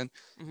Between Now and Then.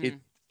 It Hmm.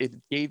 it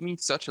gave me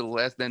such a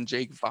Less Than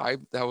Jake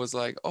vibe that was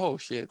like, oh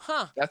shit,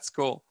 Huh. that's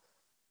cool.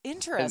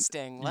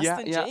 Interesting. Less yeah,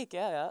 than yeah, Jake.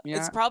 Yeah. yeah,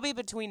 It's probably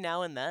Between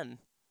Now and Then.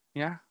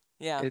 yeah.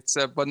 Yeah. It's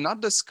but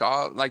not the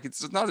ska, like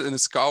it's not in a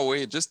ska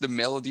way, just the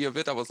melody of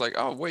it. I was like,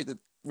 oh wait, it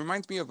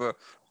reminds me of a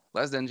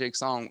Less Than Jake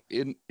song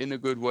in a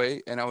good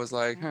way. And I was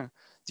like, Mhm. huh.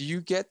 Do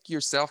you get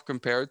yourself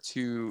compared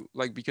to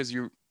like because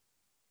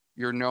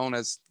you're known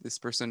as this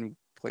person who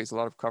plays a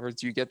lot of covers,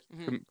 do you get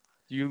Mhm.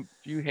 do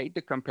you hate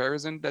the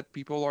comparison that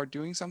people are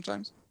doing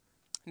sometimes?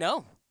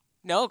 No.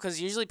 No, because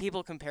usually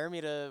people compare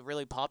me to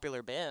really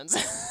popular bands.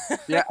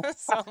 Yeah.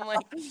 So I'm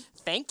like,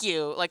 thank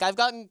you. Like I've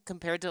gotten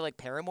compared to like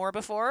Paramore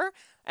before,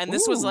 and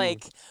this was Ooh.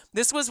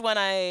 this was when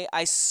I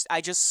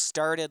just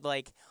started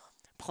like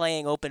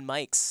playing open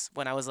mics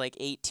when I was like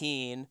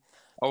 18.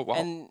 Oh wow.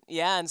 And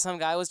yeah, and some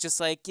guy was just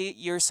like,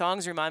 Your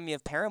songs remind me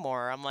of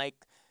Paramore." I'm like,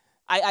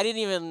 I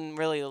didn't even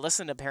really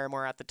listen to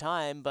Paramore at the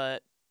time,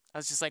 but I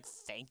was just like,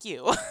 thank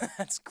you.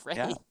 That's great.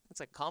 Yeah.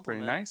 That's a Pretty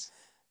compliment. nice.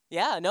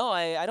 Yeah, no,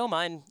 I don't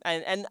mind.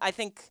 And I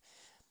think,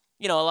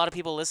 a lot of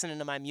people listening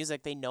to my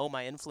music, they know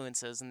my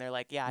influences and they're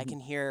like, yeah,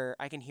 Mhm.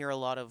 I can hear a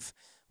lot of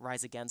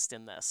Rise Against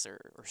in this or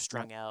Yeah.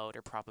 Strung Out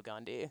or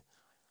Propaganda.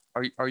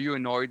 Are you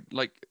annoyed?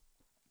 Like,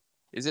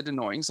 is it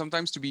annoying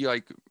sometimes to be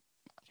like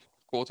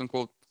quote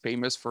unquote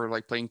famous for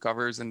like playing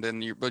covers and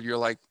then you're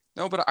like,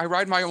 no, but I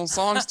write my own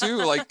songs too.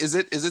 Like, is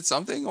it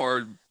something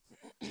or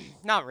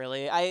Not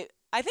really. I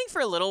think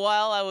for a little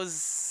while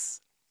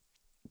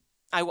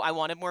I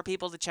wanted more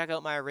people to check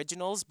out my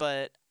originals,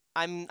 but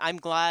I'm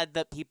glad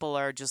that people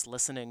are just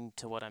listening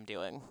to what I'm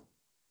doing.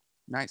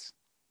 nice?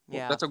 Well,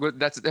 Yeah.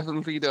 that's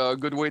definitely the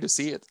good way to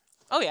see it.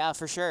 Oh yeah,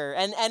 for sure.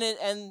 And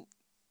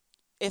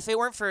if it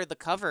weren't for the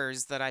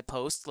covers that I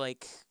post,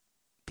 like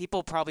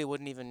people probably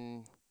wouldn't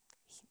even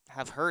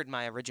have heard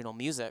my original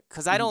music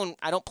cuz Mhm.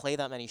 I don't play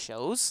that many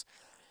shows.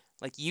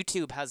 Like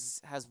YouTube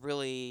has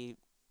really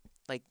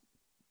like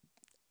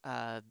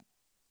uh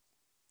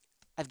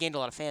I've gained a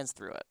lot of fans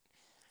through it.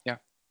 Yeah.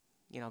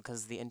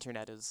 Cuz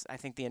I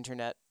think the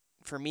internet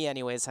for me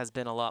anyways has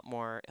been a lot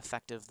more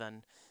effective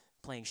than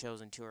playing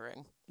shows and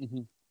touring.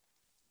 Hmm.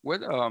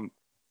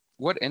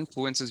 What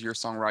influences your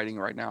songwriting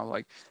right now?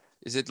 Like,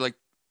 is it like,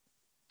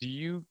 do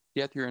you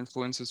get your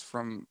influences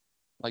from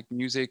like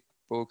music,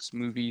 books,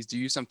 movies? Do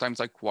you sometimes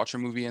like watch a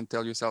movie and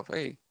tell yourself,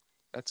 hey,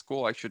 that's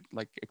cool. I could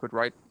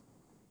write,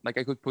 like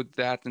I could put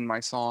that in my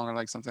song or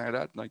like something like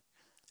that. Like,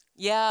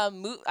 Yeah,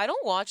 I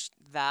don't watch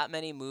that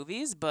many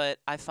movies, but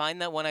I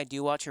find that when I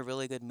do watch a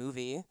really good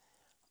movie,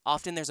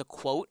 often there's a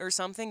quote or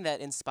something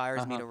that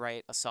inspires me uh-huh. to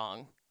write a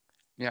song.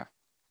 Yeah.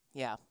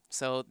 Yeah.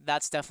 So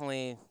that's Do you have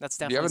definitely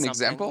an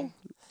example? something.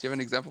 Do you have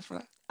an example for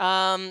that?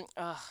 Um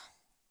uh,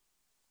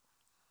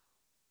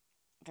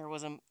 there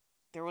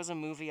was a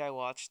movie I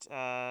watched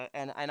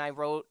and I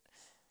wrote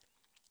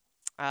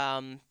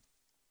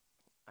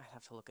I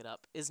have to look it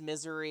up. Is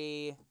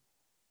Misery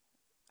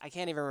I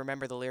can't even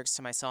remember the lyrics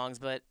to my songs,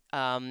 but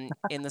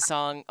in the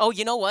song, oh,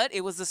 you know what?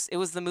 It was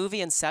the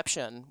movie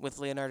Inception with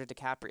Leonardo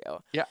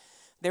DiCaprio. Yeah.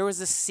 There was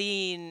a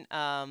scene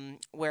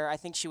where I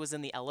think she was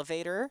in the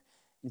elevator,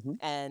 Hmm.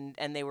 and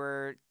they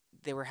were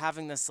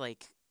having this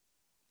like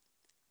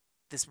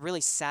this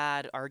really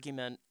sad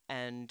argument,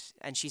 and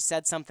she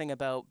said something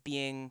about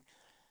being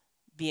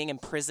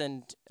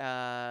imprisoned,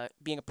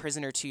 being a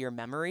prisoner to your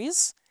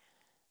memories.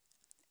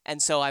 And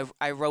so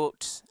I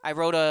wrote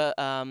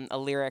a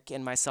lyric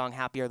in my song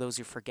 "Happy Are Those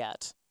Who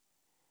Forget."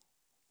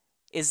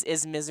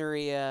 Is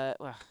misery?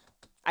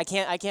 I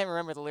can't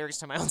remember the lyrics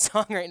to my own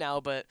song right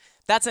now, but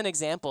that's an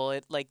example.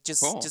 It like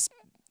Cool. just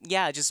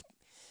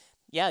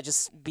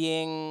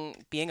being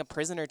a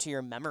prisoner to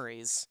your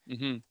memories.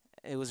 Hmm.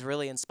 It was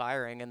really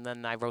inspiring, and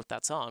then I wrote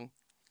that song.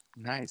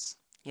 Nice.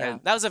 Yeah,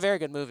 And that was a very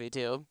good movie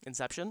too,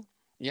 Inception.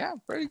 yeah,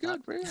 pretty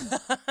good, pretty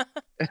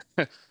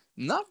good.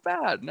 Not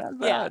bad, not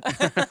Yeah,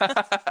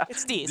 bad.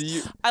 it's Do decent.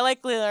 you, I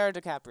like Leonardo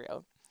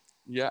DiCaprio.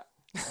 yeah,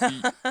 do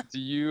you, do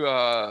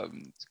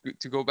you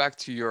to go back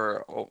to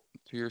your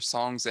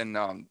songs and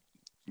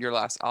your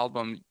last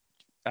album,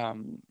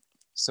 um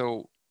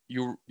so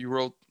you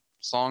wrote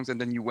songs and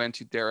then you went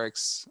to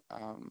Derek's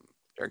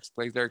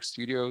place, Derek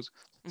Studios,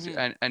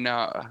 Mhm. and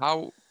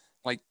how,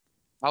 like,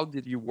 how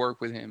did you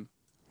work with him?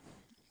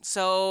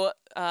 So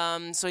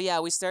yeah,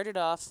 we started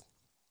off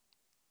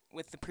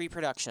with the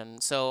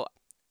pre-production. So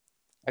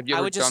Have you I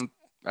ever would just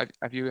done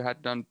have you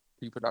had done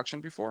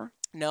pre-production before?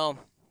 no,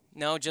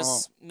 no, Oh.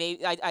 just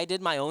maybe I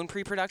did my own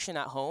pre-production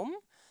at home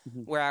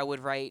Mhm. where I would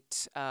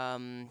write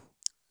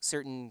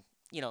certain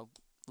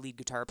lead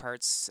guitar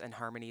parts and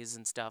harmonies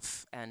and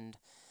stuff. And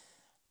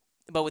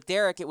but with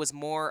Derek, it was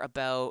more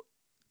about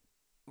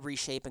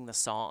reshaping the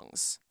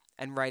songs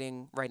and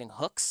writing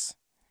hooks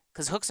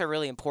because hooks are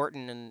really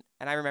important. And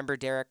I remember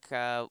Derek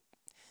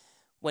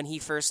when he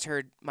first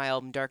heard my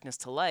album Darkness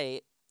to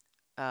Light.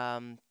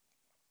 Um,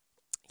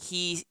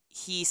 he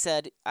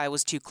said I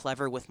was too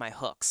clever with my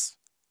hooks.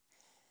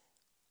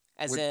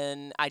 As With,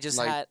 in,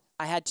 like,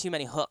 I had too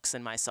many hooks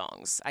in my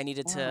songs. I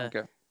needed oh, to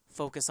okay.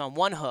 focus on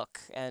one hook,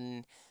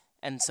 and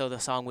so the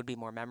song would be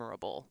more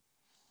memorable.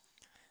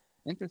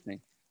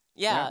 Interesting.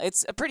 Yeah. Yeah,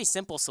 it's a pretty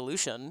simple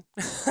solution,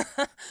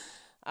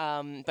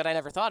 but I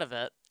never thought of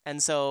it.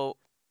 And so,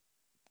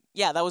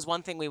 yeah, that was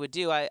one thing we would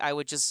do. I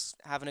would just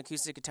have an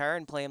acoustic guitar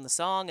and play him the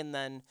song, and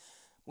then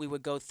we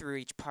would go through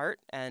each part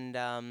and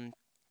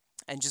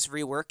just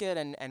rework it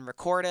and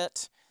record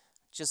it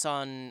just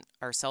on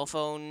our cell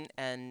phone,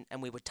 and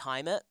we would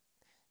time it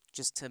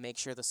just to make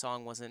sure the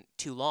song wasn't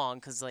too long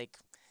because like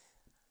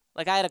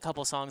I had a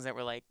couple songs that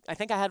were like I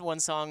think I had one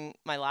song,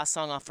 my last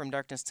song off From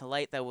Darkness to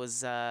Light, that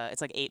was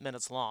it's like 8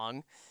 minutes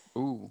long.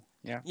 Ooh,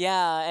 yeah.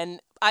 Yeah, and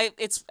I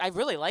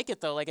really like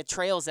it though. Like it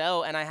trails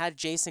out, and I had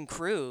Jason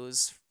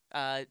Cruz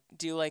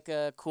do like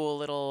a cool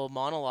little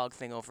monologue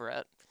thing over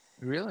it.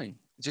 Really?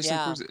 Jason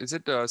Yeah, Cruz, is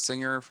it the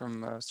singer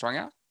from Strung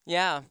Out?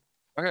 yeah,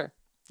 Okay,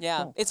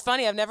 yeah. cool. It's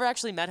funny. I've never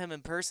actually met him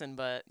in person,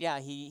 but yeah,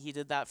 he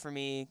did that for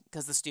me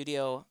because the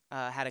studio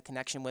had a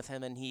connection with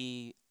him, and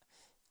he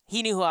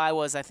knew who I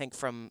was. I think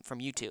from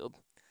YouTube.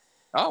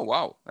 Oh,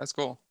 wow, that's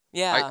cool.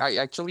 Yeah. I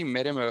actually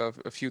met him a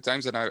few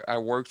times, and I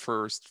worked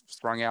for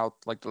Strung Out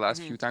like the last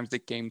Hmm. few times they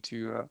came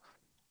to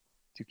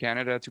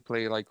Canada to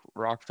play like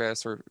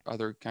Rockfest or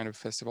other kind of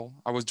festival.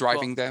 I was Cool.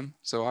 driving them,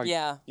 so I,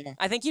 Yeah. yeah.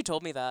 I think you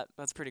told me that.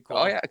 That's pretty Oh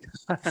cool. yeah.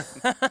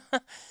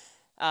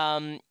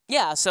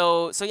 Yeah,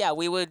 so yeah,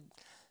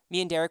 me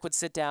and Derek would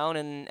sit down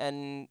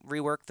and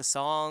rework the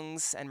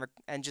songs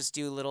and just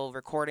do little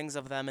recordings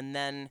of them, and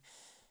then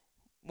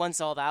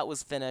once all that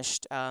was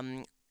finished,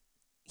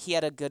 he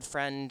had a good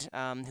friend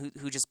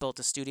who just built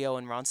a studio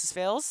in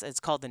Roncesvalles. It's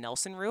called the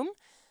Nelson Room.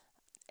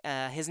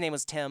 His name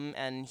was Tim,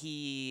 and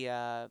he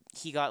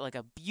got like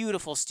a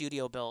beautiful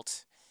studio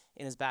built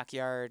in his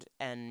backyard,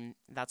 and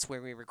that's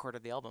where we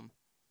recorded the album.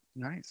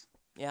 Nice.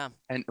 Yeah,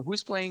 And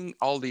who's playing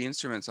all the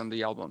instruments on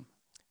the album?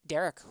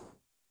 Derek.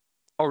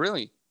 Oh,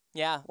 really?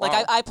 Yeah, like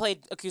Wow. I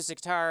played acoustic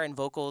guitar and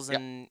vocals Yeah.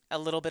 and a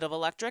little bit of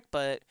electric,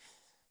 but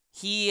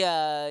he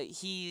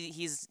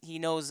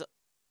knows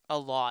a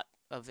lot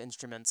of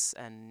instruments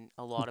and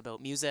a lot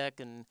about music,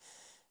 and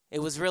it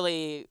was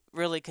really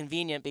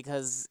convenient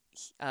because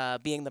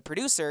being the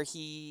producer,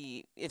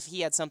 if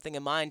he had something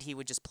in mind, he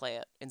would just play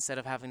it instead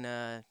of having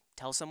to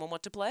tell someone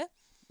what to play.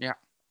 Yeah.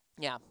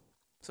 Yeah,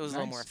 so it was a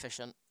little more Nice.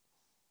 efficient.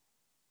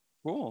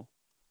 Cool.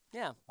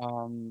 Yeah.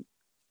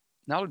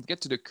 Now let's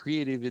get to the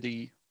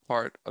creativity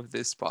part of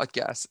this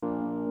podcast.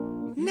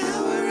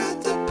 Now we're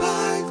at the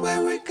part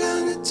where we're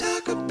gonna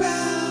talk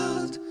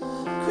about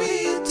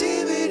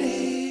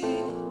creativity.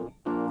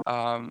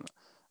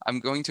 I'm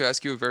going to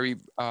ask you a very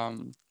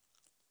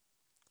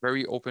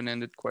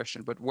open-ended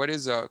question, but what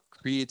is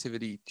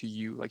creativity to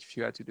you? Like if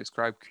you had to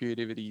describe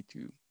creativity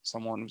to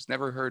someone who's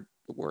never heard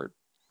the word.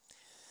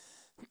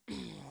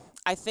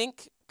 I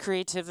think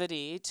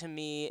creativity to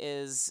me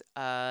is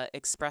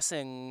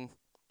expressing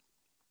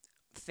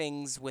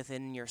things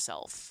within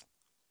yourself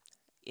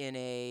in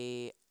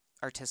a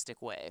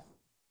artistic way,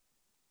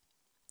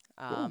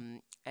 Cool.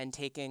 and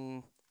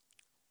taking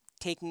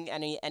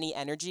any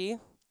energy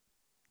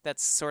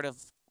that's sort of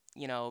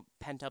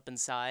pent up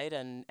inside,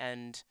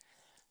 and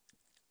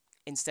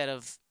instead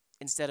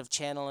of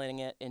channeling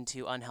it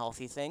into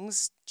unhealthy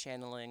things,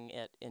 channeling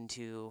it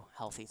into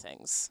healthy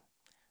things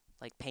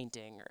like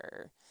painting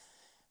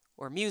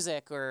or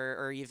music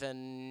or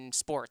even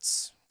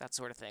sports, that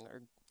sort of thing,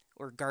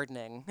 or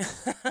gardening.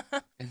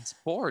 And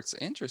sports,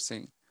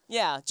 interesting.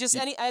 Yeah, just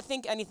Do, I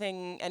think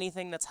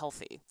anything that's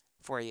healthy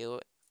for you,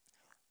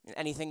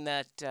 anything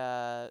that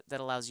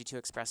allows you to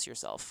express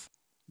yourself.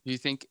 do you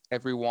think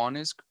everyone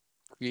is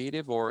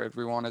creative or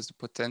everyone has the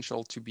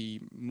potential to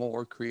be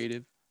more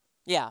creative?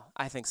 Yeah,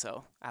 I think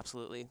so.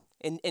 Absolutely.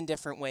 In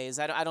different ways.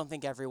 I don't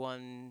think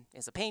everyone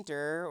is a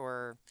painter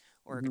or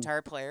a Mhm.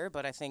 guitar player,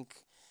 but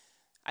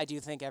I do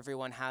think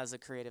everyone has a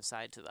creative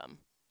side to them.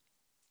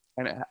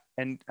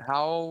 and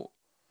how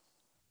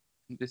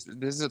this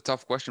is a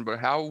tough question, but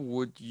how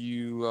would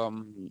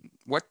you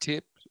what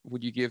tip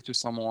would you give to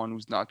someone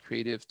who's not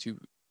creative to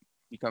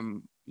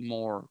become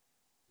more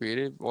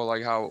creative, or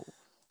like how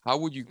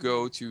would you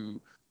go Mhm.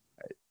 to,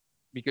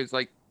 because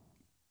like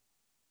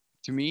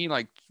to me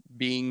like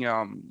being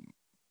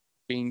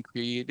being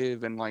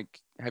creative and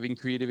like having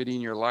creativity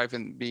in your life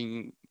and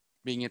being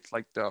it's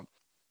like the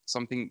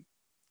something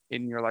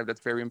in your life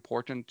that's very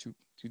important to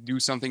do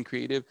something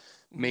creative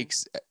Mhm.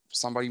 makes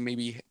somebody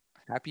maybe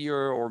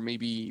happier, or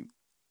maybe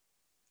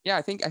yeah,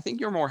 I think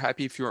you're more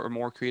happy if you're a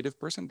more creative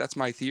person. That's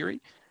my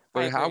theory. I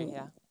But agree.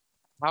 Yeah.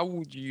 how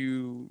would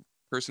you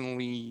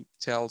personally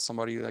tell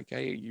somebody like,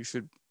 hey, you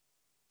should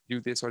do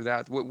this or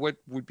that? What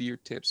would be your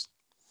tips?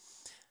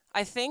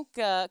 I think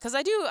because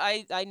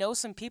I know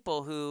some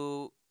people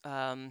who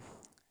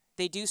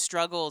they do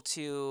struggle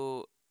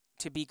to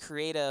be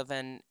creative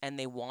and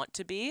they want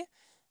to be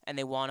and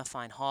they want to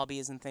find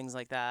hobbies and things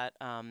like that.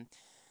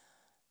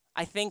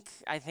 I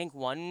think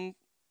one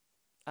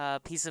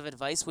piece of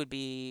advice would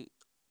be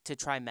to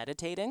try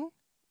meditating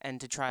and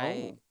to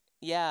try Oh,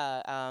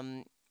 yeah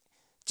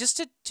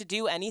just to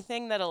do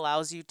anything that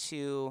allows you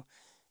to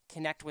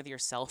connect with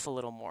yourself a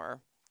little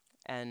more,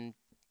 and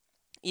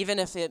even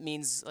if it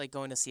means like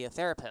going to see a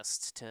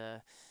therapist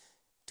to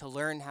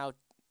learn how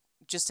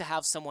just to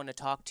have someone to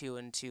talk to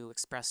and to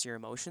express your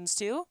emotions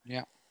to.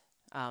 yeah.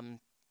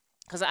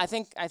 Because I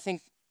think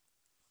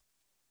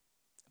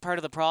part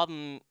of the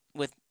problem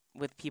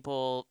with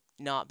people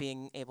not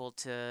being able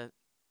to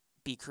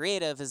be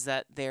creative is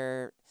that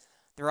they're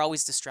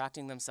always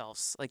distracting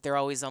themselves. Like they're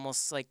always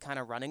almost like kind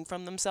of running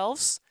from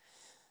themselves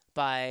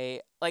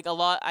by like a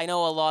lot. I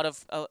know a lot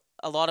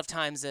of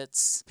times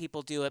it's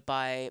people do it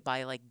by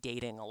like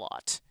dating a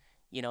lot.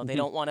 You know, they Hmm.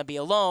 don't want to be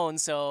alone,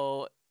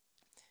 so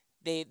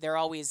they're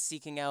always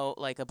seeking out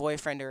like a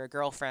boyfriend or a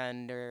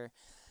girlfriend or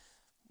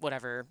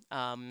whatever.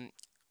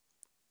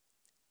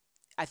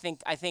 I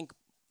think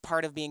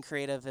part of being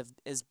creative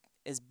is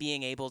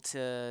being able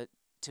to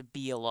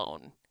be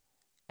alone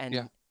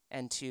Yeah.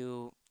 and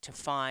to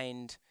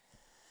find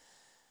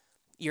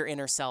your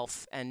inner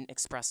self and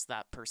express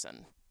that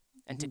person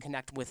and to Hmm.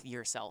 connect with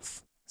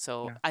yourself.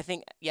 So Yeah. I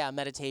think yeah,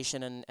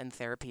 meditation and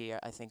therapy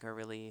I think are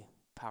really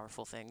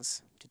powerful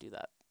things to do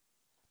that.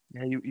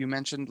 Yeah, you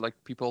mentioned like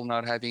people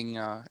not having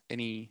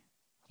any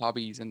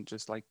hobbies and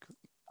just like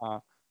uh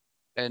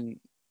and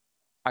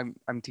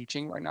I'm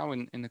teaching right now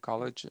in the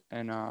college,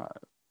 and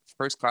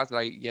first class that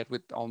I get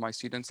with all my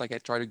students, like I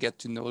try to get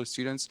to know the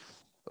students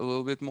a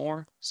little bit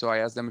more. So I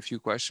ask them a few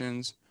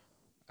questions,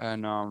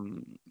 and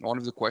one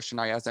of the question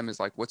I ask them is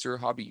like, what's your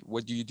hobby?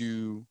 What do you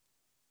do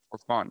for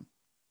fun?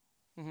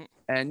 Hmm.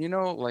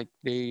 And like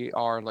they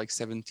are like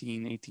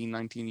 17, 18,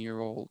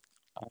 19-year-old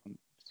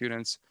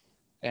students,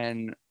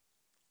 and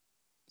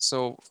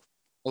so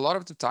a lot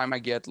of the time I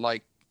get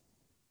like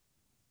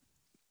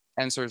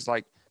answers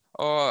like,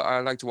 oh, I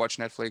like to watch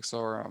Netflix,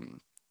 or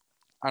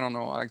I don't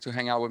know, I like to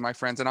hang out with my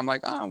friends. And I'm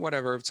like, ah,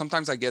 whatever.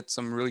 Sometimes I get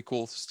some really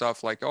cool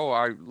stuff like, oh,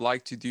 I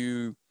like to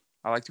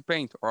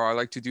paint, or I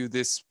like to do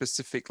this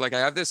specific, like I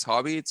have this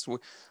hobby.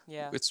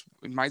 Yeah.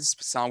 It might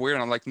sound weird.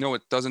 And I'm like, no,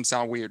 it doesn't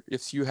sound weird.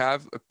 If you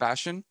have a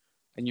passion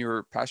and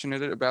you're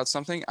passionate about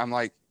something, I'm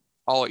like,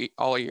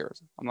 all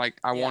ears. I'm like,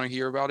 I Yeah. want to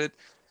hear about it.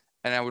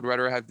 And I would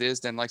rather have this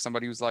than like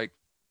somebody who's like,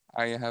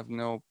 I have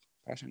no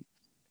passion.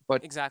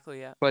 But, Exactly.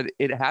 Yeah. but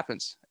it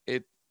happens.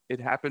 It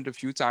happened a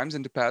few times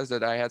in the past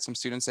that I had some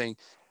students saying,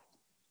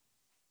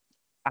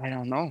 I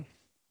don't know. And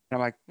I'm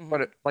like, but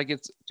Hmm. like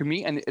it's to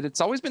me, and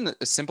it's always been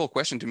a simple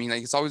question to me.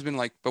 Like it's always been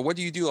like, but what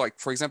do you do? Like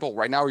for example,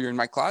 right now you're in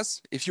my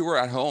class. If you were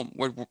at home,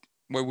 what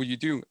would you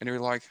do? And they're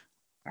like,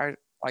 I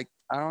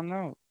don't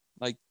know,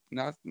 like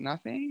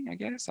nothing. I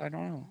guess I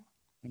don't know.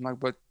 I'm like,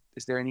 but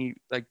is there any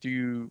like do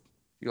you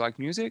like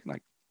music?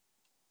 Like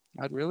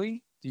not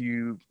really. Do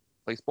you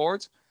play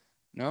sports?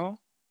 No.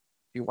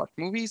 Do you watch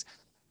movies?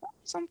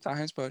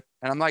 Sometimes, but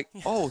and I'm like,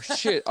 oh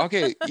shit.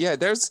 Okay, yeah.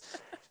 There's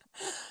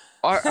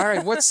all right.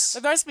 There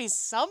What's must be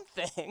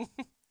something.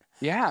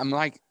 yeah? I'm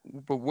like,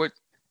 but what?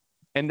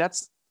 And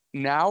that's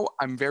now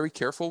I'm very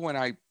careful when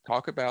I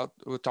talk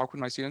with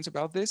my students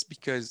about this,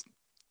 because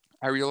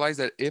I realize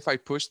that if I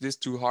push this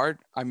too hard,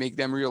 I make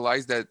them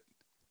realize that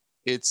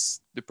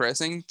it's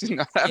depressing to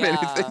not have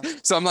anything. Yeah.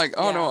 So I'm like,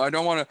 oh no, Yeah. I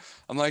don't want to.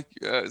 I'm like,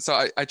 so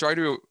I try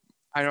to.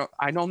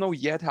 I don't know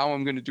yet how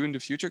I'm gonna do in the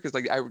future, because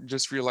like I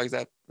just realized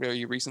that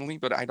very recently,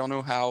 but I don't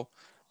know how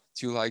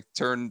to like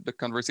turn the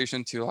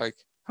conversation to like,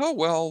 oh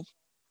well,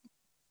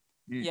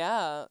 mm,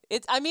 Yeah.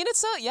 I mean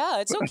it's yeah,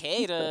 it's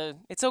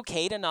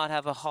okay to not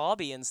have a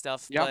hobby and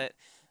stuff, yeah, but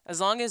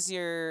as long as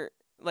you're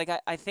like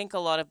I think a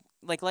lot of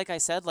like I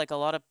said, like a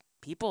lot of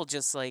people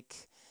just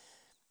like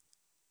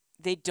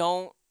they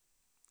don't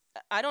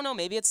I don't know,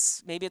 maybe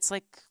it's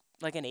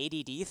like an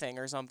ADD thing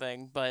or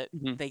something, but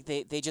mhm,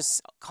 they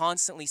just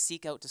constantly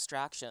seek out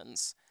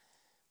distractions.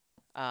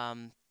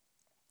 Um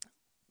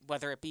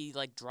whether it be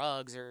like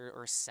drugs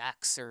or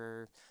sex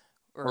or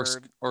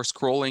or or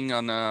scrolling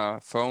on a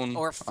phone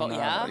on a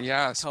yeah,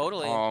 yeah.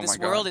 totally. Oh my This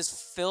world God. is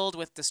filled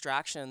with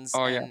distractions,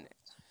 Oh yeah.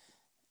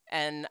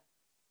 and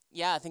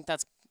yeah, I think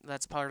that's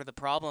part of the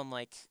problem.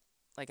 Like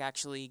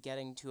actually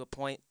getting to a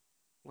point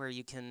where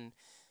you can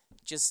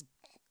just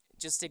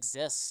just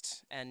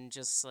exist and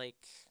just like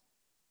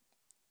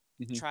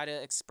Hmm. try to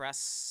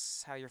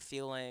express how you're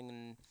feeling.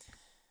 And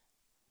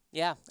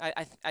yeah,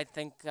 I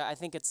think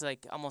it's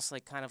like almost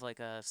like kind of like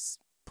a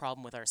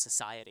problem with our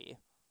society.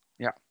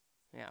 Yeah,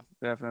 Yeah,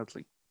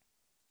 definitely.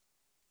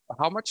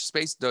 How much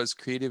space does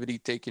creativity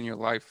take in your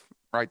life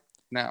right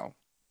now?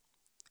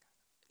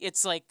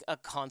 it's like a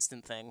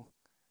constant thing.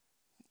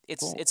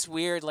 Cool. It's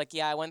weird. Like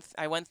yeah,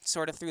 I went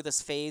sort of through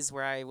this phase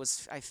where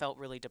I felt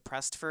really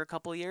depressed for a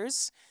couple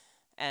years,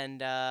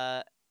 and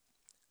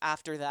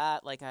after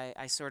that, like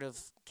I sort of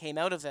came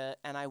out of it,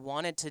 and I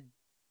wanted to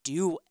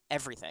do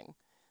everything.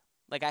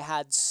 Like I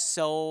had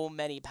so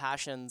many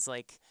passions.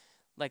 Like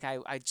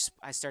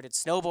I started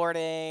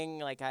snowboarding.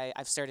 Like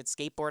I've started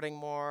skateboarding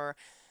more.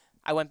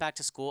 I went back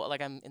to school.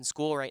 Like I'm in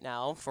school right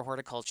now for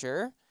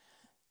horticulture,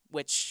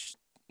 which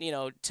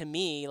to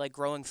me, like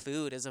growing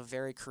food is a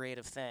very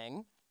creative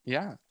thing.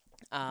 Yeah,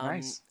 Um,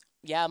 nice.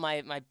 yeah,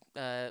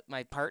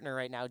 my partner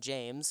right now,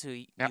 James,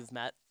 who Yeah, you've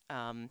met,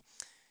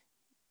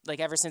 like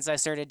ever since I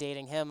started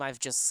dating him,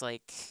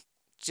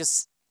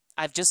 just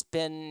I've just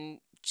been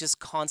just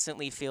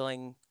constantly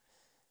feeling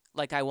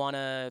like I want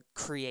to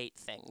create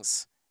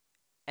things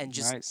and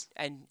just nice.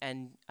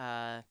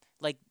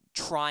 like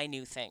try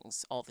new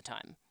things all the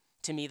time.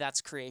 To me,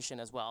 that's creation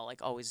as well.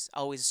 Like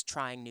always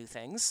trying new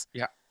things.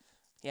 Yeah,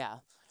 Yeah.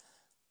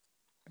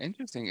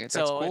 interesting. That's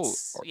So cool.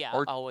 it's yeah,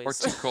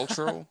 always.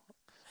 Horticultural.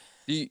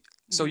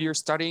 So Mhm. you're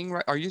studying,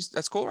 right? Are you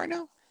at school right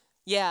now?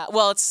 Yeah,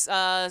 well, it's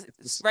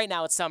It's- right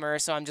now it's summer,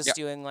 so I'm yeah, just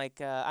doing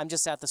like I'm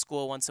just at the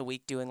school once a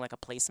week doing like a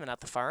placement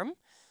at the farm,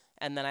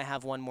 and then I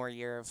have one more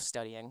year of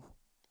studying.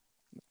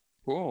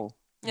 cool.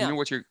 Yeah,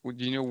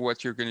 Do you know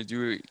what you're gonna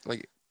do?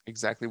 Like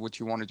exactly what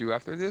you want to do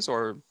after this,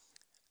 or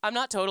I'm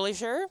not totally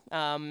sure.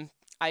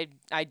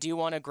 I do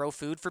want to grow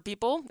food for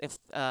people. If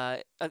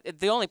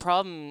the only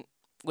problem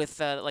with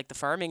like the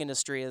farming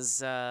industry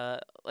is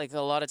like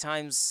a lot of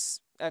times,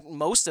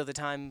 most of the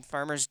time,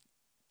 farmers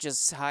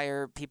just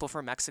hire people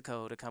from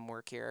Mexico to come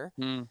work here,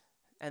 hmm,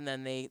 and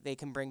then they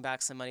can bring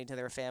back some money to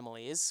their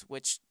families,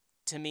 which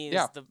to me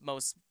yeah, is the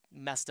most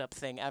messed up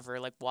thing ever.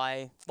 Like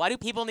why do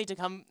people need to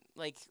come,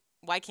 like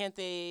why can't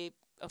they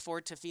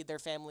afford to feed their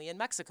family in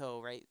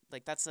Mexico, right?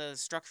 Like that's a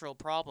structural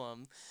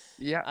problem.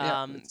 yeah, yeah.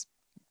 Um It's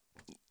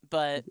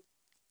but a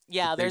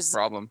yeah, big there's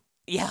problem.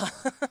 yeah.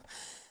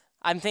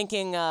 I'm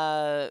thinking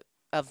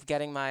of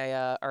getting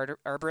my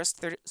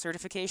arborist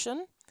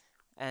certification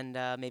and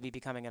maybe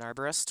becoming an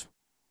arborist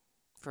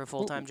for a Wh-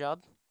 full-time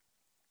job.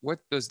 What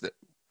does the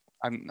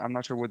I'm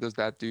not sure what does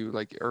that do?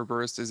 Like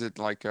herborist, is it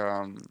like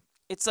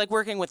It's like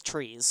working with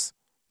trees.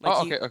 Like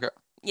oh you okay, okay.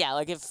 yeah,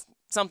 like if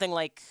something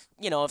like,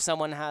 if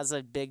someone has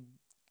a big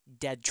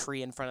dead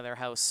tree in front of their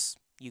house,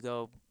 you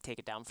go take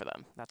it down for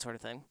them, that sort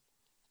of thing.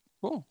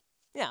 Cool.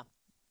 Yeah.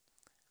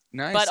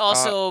 But Nice.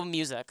 also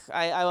music.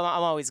 I'm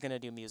always going to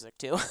do music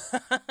too.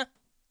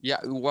 Yeah,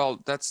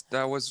 well,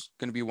 that was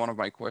gonna be one of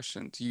my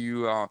questions.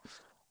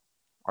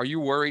 Are you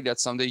worried that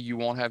someday you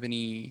won't have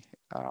any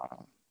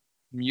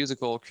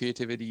musical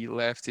creativity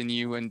left in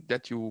you and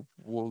that you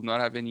will not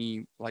have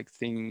any like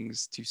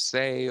things to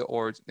say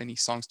or any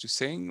songs to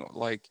sing,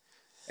 like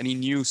any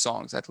new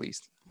songs at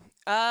least?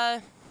 uh,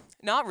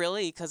 Not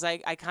really, because I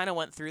kind of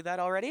went through that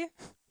already.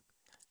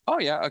 Oh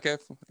yeah, okay.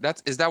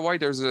 Is that why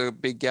there's a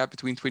big gap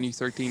between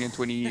 2013 and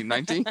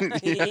 2019?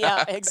 Yeah,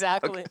 Yeah.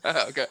 Okay. exactly.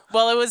 Okay.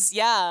 Well, it was,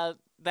 yeah,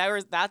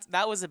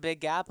 that was a big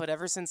gap, but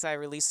ever since I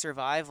released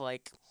Survive,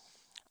 like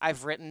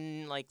I've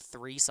written like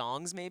 3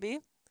 songs maybe.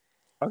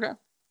 Okay.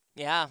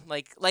 Yeah,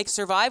 like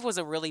Survive was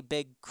a really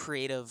big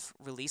creative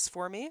release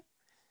for me.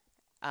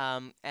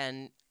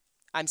 And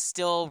I'm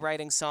still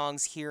writing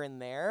songs here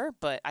and there,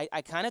 but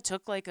I kind of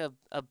took like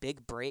a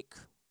big break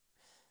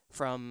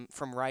from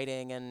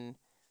writing and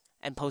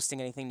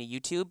posting anything to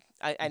YouTube.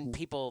 And Mhm.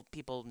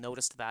 people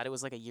noticed that. It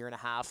was like a year and a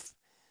half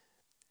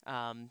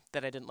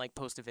that I didn't like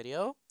post a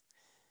video.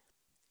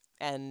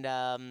 And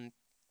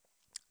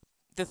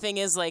the thing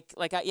is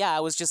yeah, I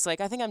was just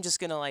like I think I'm just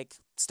going to like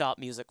stop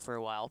music for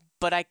a while.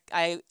 But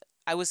I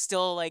was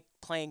still like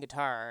playing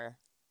guitar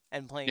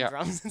and playing Yeah,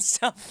 drums and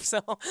stuff.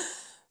 So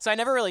I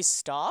never really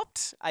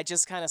stopped. I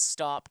just kind of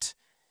stopped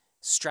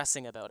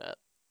stressing about it.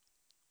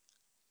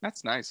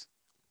 that's nice.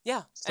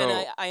 Yeah, and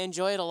So, I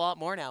enjoy it a lot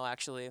more now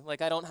actually.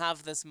 Like I don't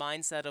have this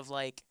mindset of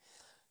like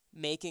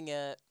making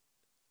it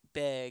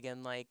big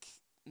and like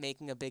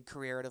making a big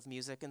career out of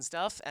music and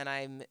stuff, and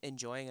I'm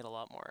enjoying it a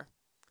lot more.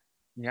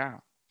 yeah,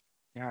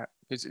 yeah.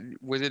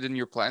 Was it in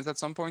your plans at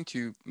some point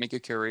to make a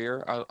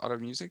career out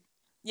of music?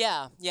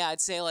 Yeah, yeah,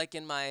 I'd say like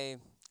in my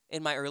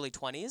early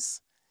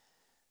 20s.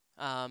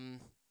 Um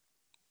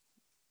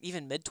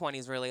Even mid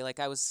 20s really. Like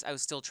I was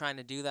still trying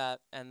to do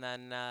that, and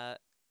then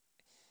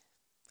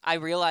I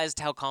realized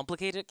how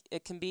complicated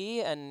it can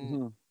be,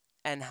 Hmm.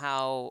 and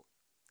how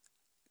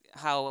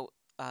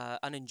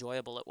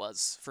unenjoyable it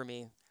was for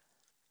me.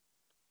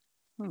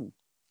 Hmm.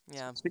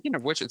 Yeah. Speaking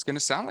of which, it's going to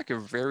sound like a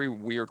very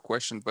weird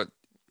question, but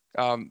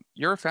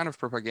you're a fan of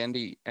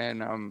Propagandhi,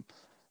 and a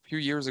few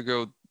years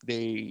ago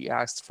they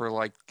asked for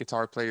like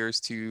guitar players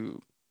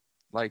to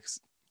like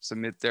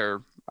submit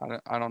their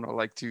I don't know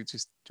like to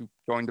just to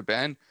join the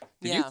band.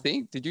 Yeah.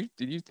 Did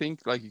you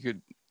think like you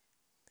could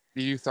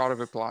did you thought of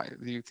apply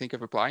did you think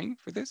of applying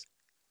for this?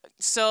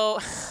 So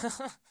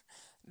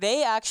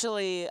they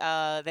actually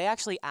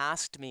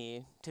asked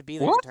me to be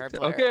their What? guitar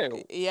player.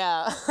 Okay,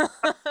 Yeah.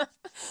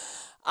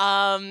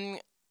 um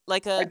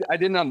like a I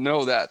did not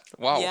know that.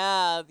 Wow.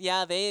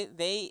 yeah,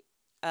 they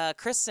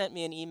Chris sent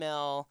me an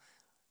email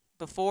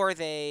before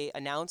they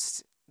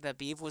announced that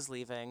Beav was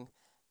leaving,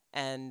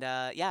 and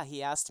yeah,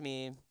 he asked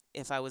me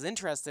if I was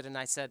interested, and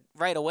I said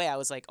right away, I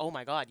was like, "Oh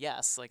my God,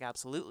 yes, like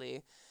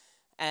absolutely."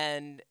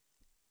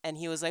 And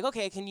he was like,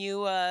 "Okay, can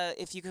you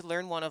if you could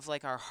learn one of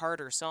like our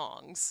harder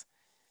songs?"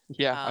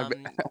 Yeah,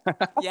 Um,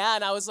 yeah,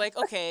 and I was like,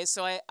 "Okay."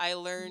 So I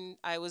learned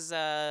I was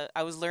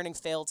learning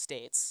Failed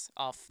States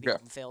off the yeah.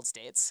 album Failed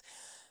States.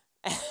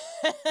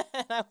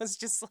 And I was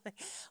just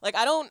like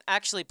I don't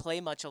actually play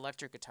much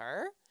electric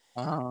guitar.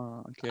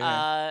 Ah, okay.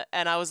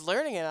 And I was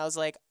learning it. And I was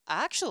like,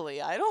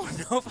 actually, I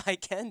don't know if I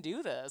can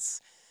do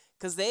this,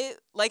 because they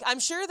like I'm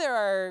sure there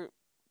are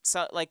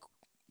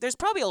there's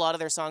probably a lot of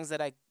their songs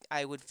that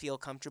I would feel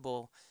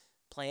comfortable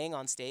playing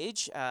on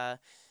stage.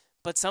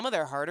 But some of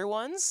their harder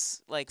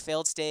ones, like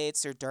Failed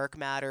States or Dark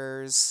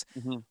Matters,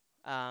 Hmm.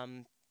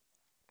 um,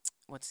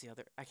 what's the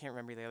other? I can't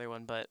remember the other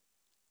one, but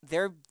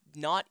they're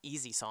not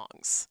easy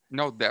songs.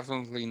 No,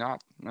 definitely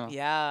not. No.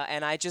 Yeah,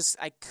 and I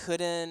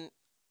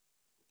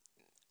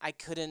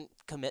couldn't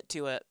commit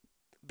to it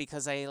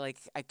because I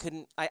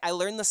couldn't I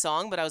learned the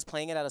song, but I was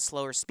playing it at a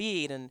slower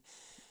speed, and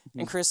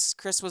Mhm.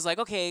 Chris was like,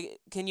 "Okay,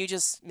 can you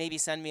just maybe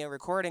send me a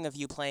recording of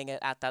you playing it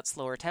at that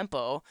slower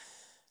tempo?"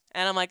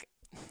 And I'm like,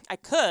 "I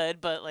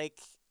could, but like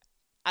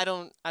I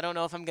don't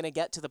know if I'm going to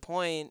get to the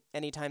point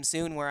anytime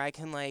soon where I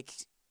can like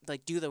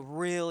do the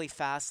really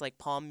fast like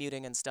palm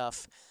muting and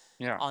stuff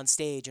Yeah. on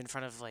stage in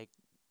front of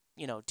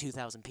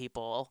 2,000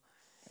 people."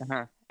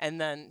 Uh-huh. And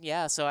then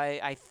yeah, so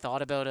I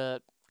thought about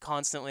it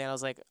constantly, and I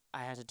was like,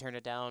 I had to turn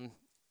it down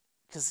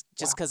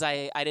Wow. because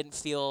I didn't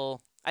feel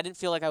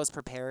like I was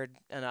prepared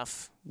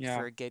enough Yeah.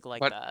 for a gig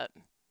like But that.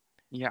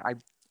 yeah,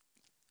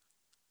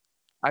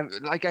 I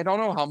like I don't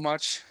know how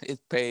much it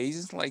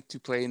pays like to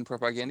play in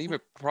Propaganda,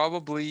 but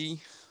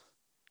probably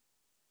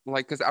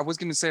like because I was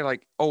gonna say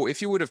like, oh,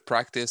 if you would have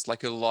practiced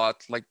like a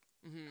lot, like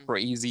Hmm.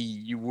 crazy,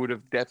 you would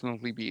have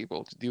definitely be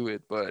able to do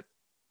it, but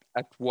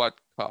at what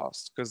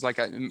cost? Because like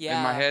in my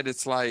Yeah, head,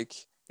 it's like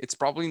it's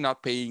probably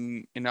not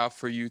paying enough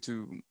for you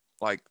to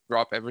like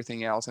drop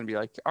everything else and be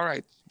like, all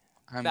right,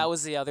 that I'm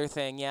was the other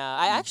thing. Yeah,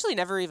 I mm, actually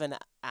never even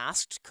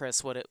asked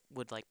Chris what it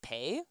would like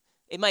pay.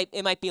 It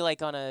might be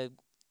like on a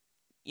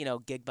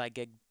gig by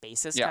gig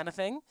basis yeah. kind of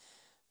thing.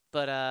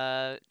 But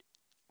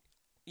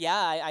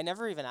yeah, I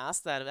never even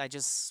asked that. I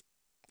just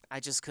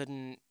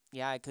couldn't.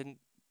 Yeah, I couldn't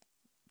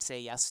say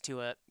yes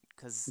to it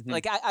because Mhm.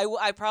 like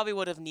I probably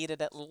would have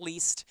needed at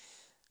least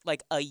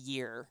like a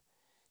year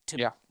to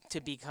Yeah,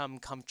 become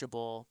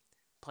comfortable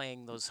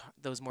playing those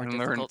more and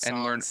difficult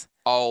learn songs.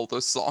 all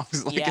the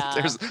songs. Like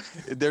Yeah,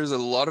 there's a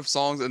lot of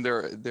songs, and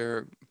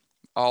they're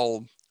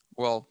all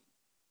well,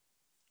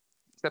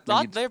 except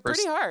maybe the they're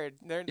pretty first. hard.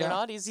 They're Yeah,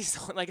 not easy.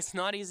 Like it's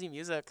not easy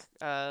music.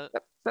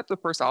 except the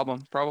first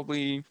album.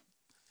 Probably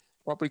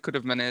could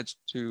have managed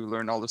to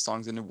learn all the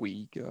songs in a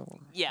week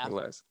Yeah, or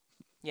less.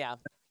 yeah,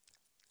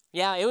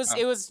 yeah. It was Uh,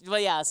 it was.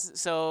 But yeah,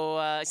 so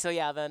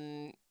yeah.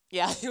 Then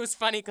yeah, it was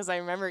funny because I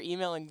remember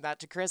emailing that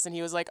to Chris, and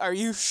he was like, "Are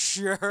you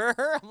sure?"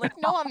 I'm like,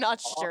 "No, I'm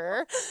not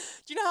sure."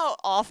 Do you know how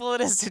awful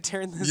it is to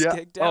turn this yeah.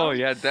 gig Oh down?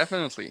 yeah,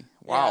 definitely.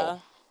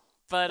 Wow,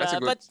 Yeah,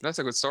 but that's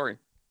a good story.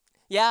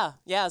 yeah,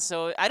 yeah.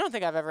 So I don't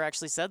think I've ever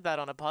actually said that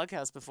on a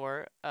podcast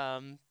before.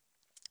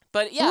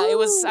 But yeah, it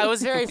was. I Woo!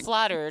 was very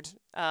flattered.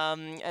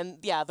 And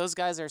yeah, those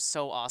guys are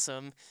so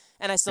awesome,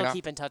 and I still Yeah.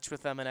 keep in touch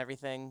with them and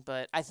everything.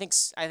 But I think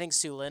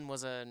Sue Lin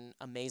was an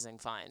amazing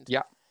find.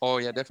 Yeah. Oh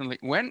yeah, definitely.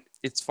 When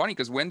it's funny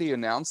because when they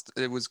announced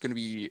it was gonna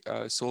be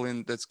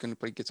Solin that's gonna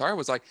play guitar, I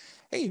was like,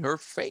 hey, her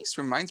face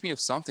reminds me of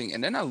something.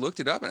 And then I looked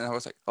it up and I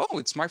was like, oh,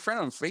 it's my friend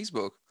on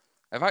Facebook.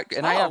 I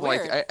Oh, have like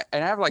weird. I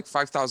have like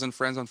 5,000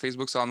 friends on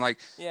Facebook, so I'm like,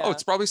 oh, Yeah.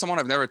 it's probably someone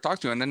I've never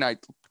talked to. And then I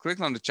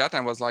clicked on the chat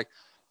and I was like,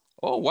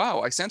 oh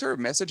wow, I sent her a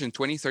message in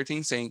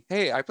 2013 saying,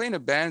 hey, I play in a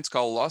band. It's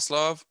called Lost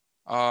Love.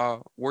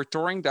 We're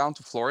touring down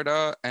to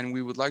Florida and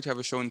we would like to have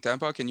a show in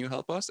Tampa. Can you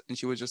help us? And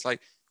she was just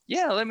like,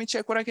 yeah, let me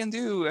check what I can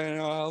do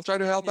and I'll try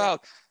to help Yeah.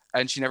 out.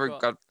 And she never Cool.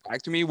 got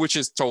back to me, which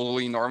is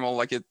totally normal.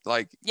 Like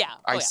Yeah.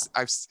 Oh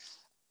yeah.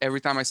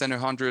 every time I send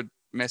 100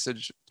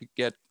 messages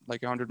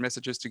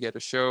to get a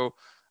show,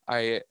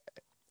 I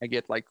I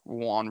get like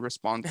one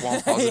response,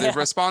 one positive Yeah.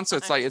 response. So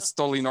it's I like know. it's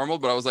totally normal.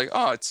 But I was like,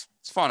 oh, it's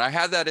fun. I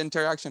had that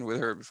interaction with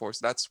her before,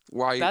 so that's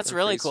why That's her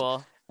really face.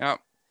 cool. Yeah,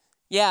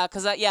 Yeah,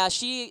 cause yeah,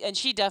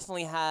 she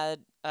definitely had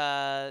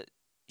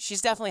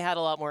she's definitely had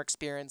a lot more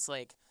experience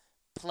like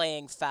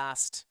playing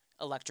fast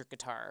electric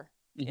guitar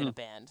in a Hmm.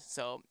 band.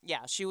 So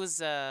yeah, she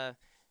was a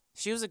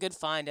good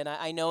find, and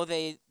I know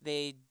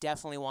they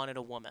definitely wanted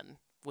a woman,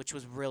 which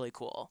was really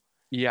cool.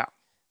 Yeah.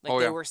 Like Oh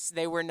yeah.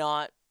 they were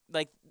not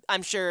like,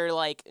 I'm sure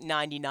like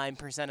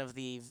 99% of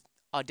the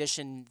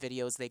audition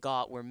videos they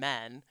got were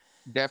men.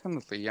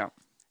 Definitely. Yeah.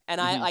 And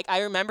Hmm. I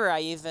remember I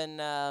even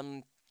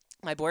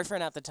my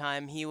boyfriend at the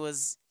time,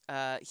 he's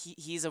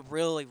a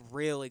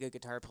really good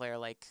guitar player.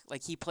 Like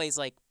he plays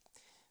like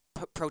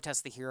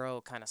Protest the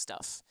Hero kind of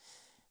stuff.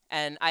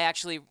 And I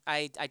actually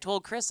I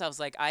told Chris, I was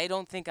like, I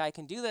don't think I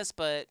can do this,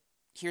 but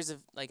here's a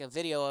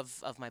video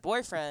of my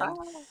boyfriend.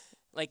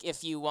 Like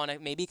if you want to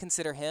maybe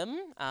consider him.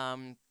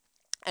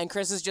 And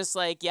Chris is just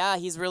like, yeah,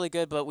 he's really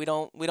good, but we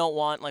don't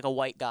want like a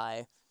white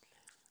guy.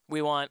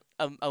 We want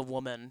a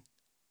woman.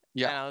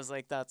 Yeah. And I was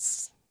like,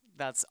 that's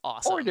Or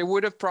they awesome.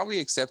 would have probably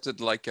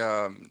accepted like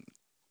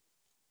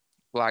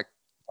black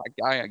black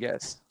guy, I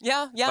guess.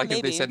 Yeah, yeah, Like if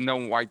they maybe. said no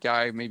white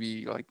guy,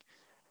 maybe like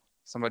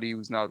somebody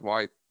who's not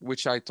white,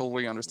 which I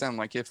totally understand.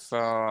 Like if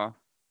I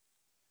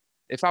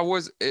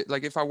was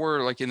like if I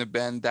were like in a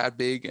band that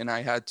big and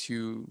I had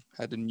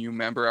a new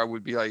member, I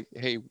would be like,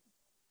 hey,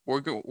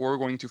 we're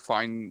going to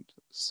find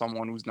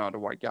someone who's not a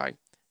white guy,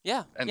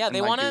 Yeah, and yeah. and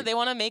They like wanna they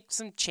wanna make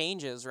some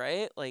changes,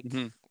 right?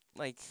 mhm.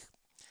 Like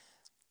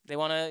they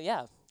wanna.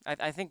 Yeah,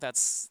 I think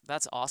that's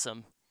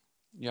awesome.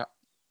 Yeah,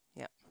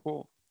 Yeah.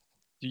 cool.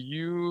 Do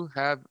you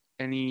have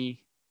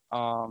any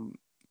um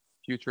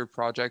future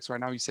projects right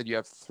now? You said you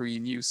have 3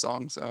 new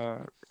songs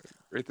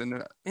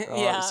written.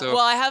 Yeah. So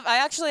Well,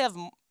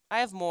 I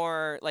have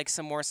more like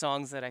some more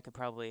songs that I could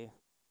probably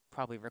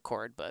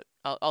record, but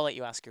I'll let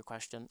you ask your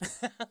question.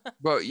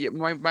 but yeah,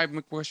 my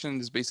question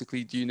is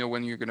basically, do you know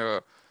when you're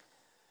gonna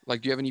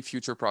like do you have any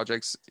future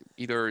projects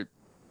either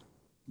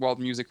well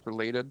music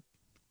related?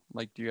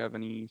 Like do you have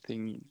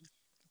anything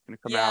gonna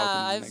come out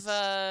Yeah, in the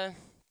next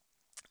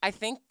I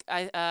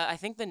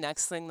think the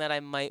next thing that I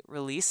might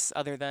release,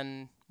 other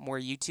than more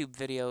YouTube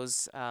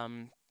videos,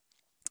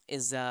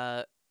 is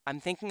I'm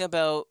thinking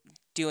about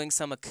doing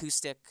some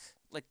acoustic,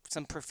 like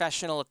some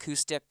professional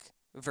acoustic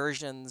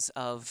versions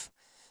of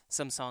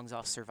some songs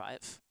off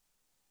Survive.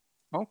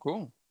 Oh,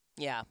 cool.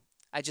 Yeah,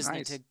 I just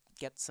need to Nice.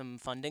 get some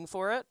funding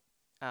for it.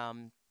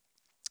 Um,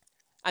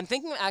 I'm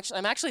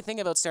actually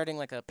thinking about starting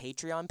like a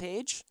Patreon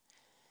page.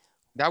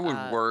 That would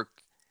Uh,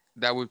 work.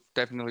 That would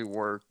definitely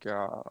work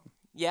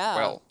yeah,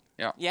 well.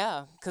 Yeah.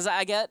 yeah, because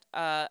I get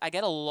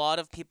a lot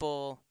of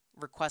people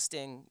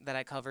requesting that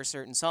I cover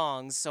certain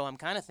songs, so I'm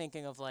kind of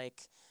thinking of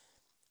like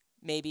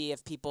maybe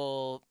if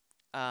people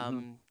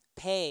Hmm.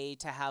 pay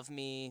to have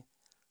me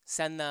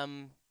send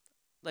them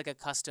like a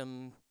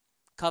custom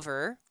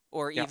cover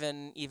or Yeah.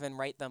 even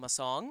write them a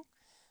song,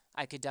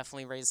 I could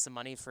definitely raise some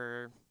money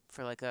for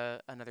like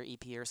a another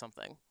EP or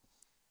something.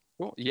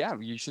 Cool. Yeah,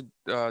 you should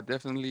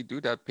definitely do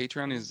that.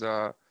 Patreon Hmm. is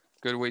a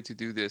good way to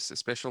do this,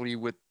 especially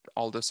with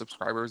all the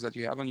subscribers that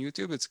you have on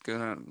YouTube. It's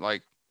gonna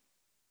like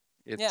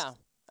it's Yeah,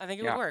 I think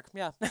it would yeah. work.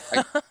 Yeah.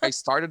 I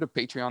started a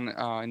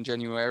Patreon in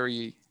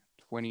January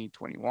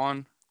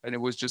 2021, and it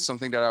was just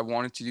something that I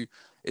wanted to do.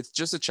 It's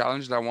just a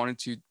challenge that I wanted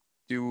to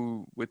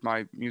do with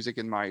my music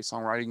and my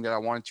songwriting, that I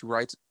wanted to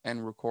write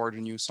and record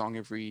a new song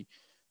every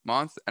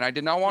month, and I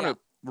did not want Yeah. to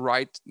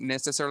write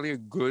necessarily a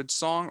good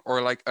song,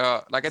 or like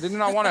I did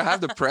not want to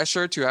have the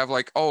pressure to have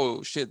like,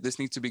 oh shit, this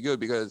needs to be good,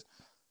 because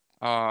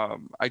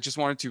I just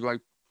wanted to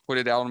like put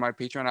it out on my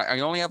Patreon. I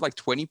only have like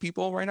 20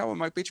 people right now on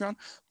my Patreon,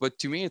 but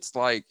to me it's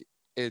like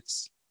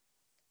it's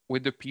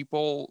with the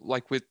people,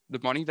 like with the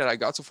money that I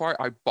got so far,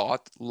 I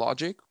bought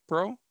Logic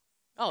Pro,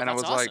 Oh, and I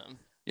that's was like, awesome.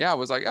 yeah, I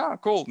was like, ah,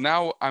 cool.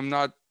 Now I'm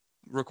not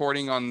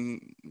recording on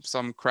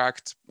some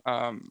cracked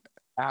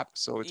app,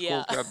 so it's cool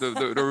Yeah. to have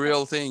the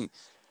real thing.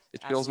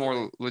 It feels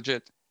Absolutely. more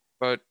legit.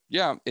 But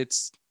yeah,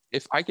 it's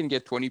if I can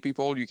get 20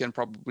 people, you can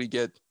probably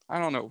get, I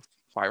don't know,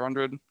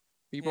 500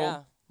 people,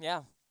 Yeah.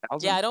 Yeah. Yeah,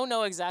 1,000. I don't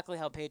know exactly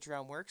how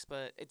Patreon works,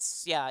 but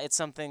it's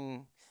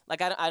something like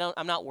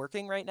I'm not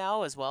working right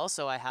now as well,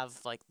 so I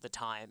have like the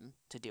time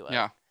to do it.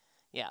 Yeah,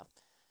 Yeah.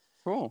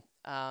 cool.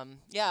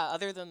 Yeah,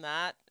 other than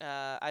that,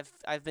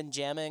 I've been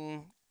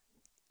jamming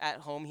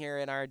at home here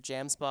in our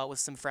jam spot with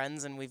some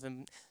friends, and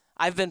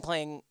I've been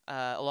playing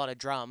a lot of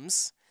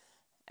drums,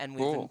 and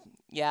Cool.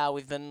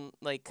 we've been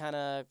like kind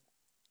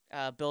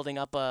of building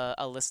up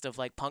a list of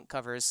like punk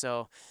covers,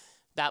 so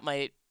that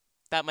might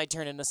that might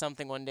turn into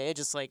something one day,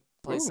 just like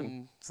play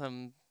Ooh,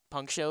 some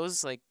punk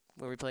shows like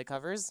where we play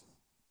covers.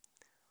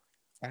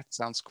 that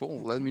sounds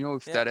cool. Let me know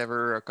if Yeah, that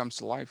ever comes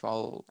to life.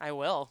 I'll I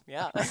will.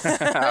 Yeah.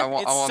 I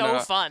want I It's want so to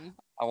fun.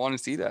 I want to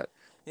see that.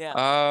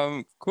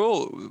 Yeah.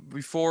 Cool.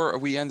 Before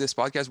we end this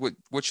podcast,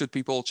 what should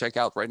people check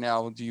out right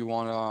now? Do you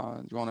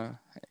wanna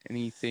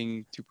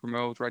anything to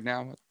promote right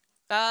now?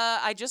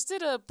 I just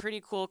did a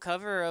pretty cool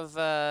cover of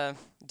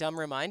Dumb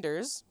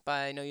Reminders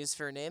by No Use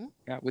for a Name.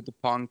 Yeah, with the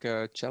punk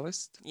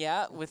cellist.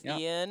 Yeah, with Yeah,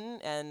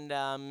 Ian and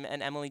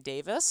Emily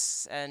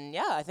Davis, and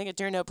yeah, I think it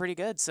turned out pretty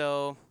good.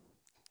 So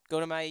go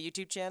to my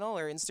YouTube channel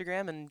or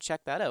Instagram and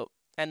check that out,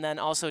 and then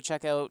also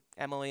check out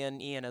Emily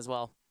and Ian as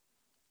well.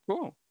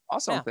 cool.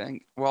 Awesome Yeah,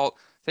 thing. Well,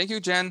 thank you,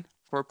 Jen,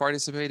 for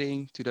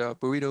participating to the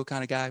Burrito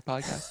Kind of Guy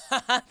podcast.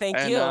 Thank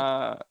And you.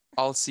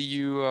 I'll see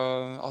you.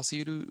 I'll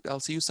see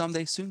you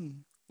someday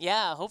soon.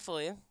 Yeah,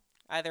 hopefully.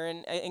 Either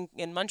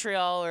in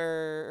Montreal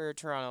or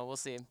Toronto. We'll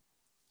see.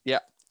 Yeah.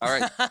 All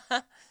right.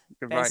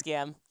 Goodbye. Thanks,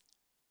 Gam.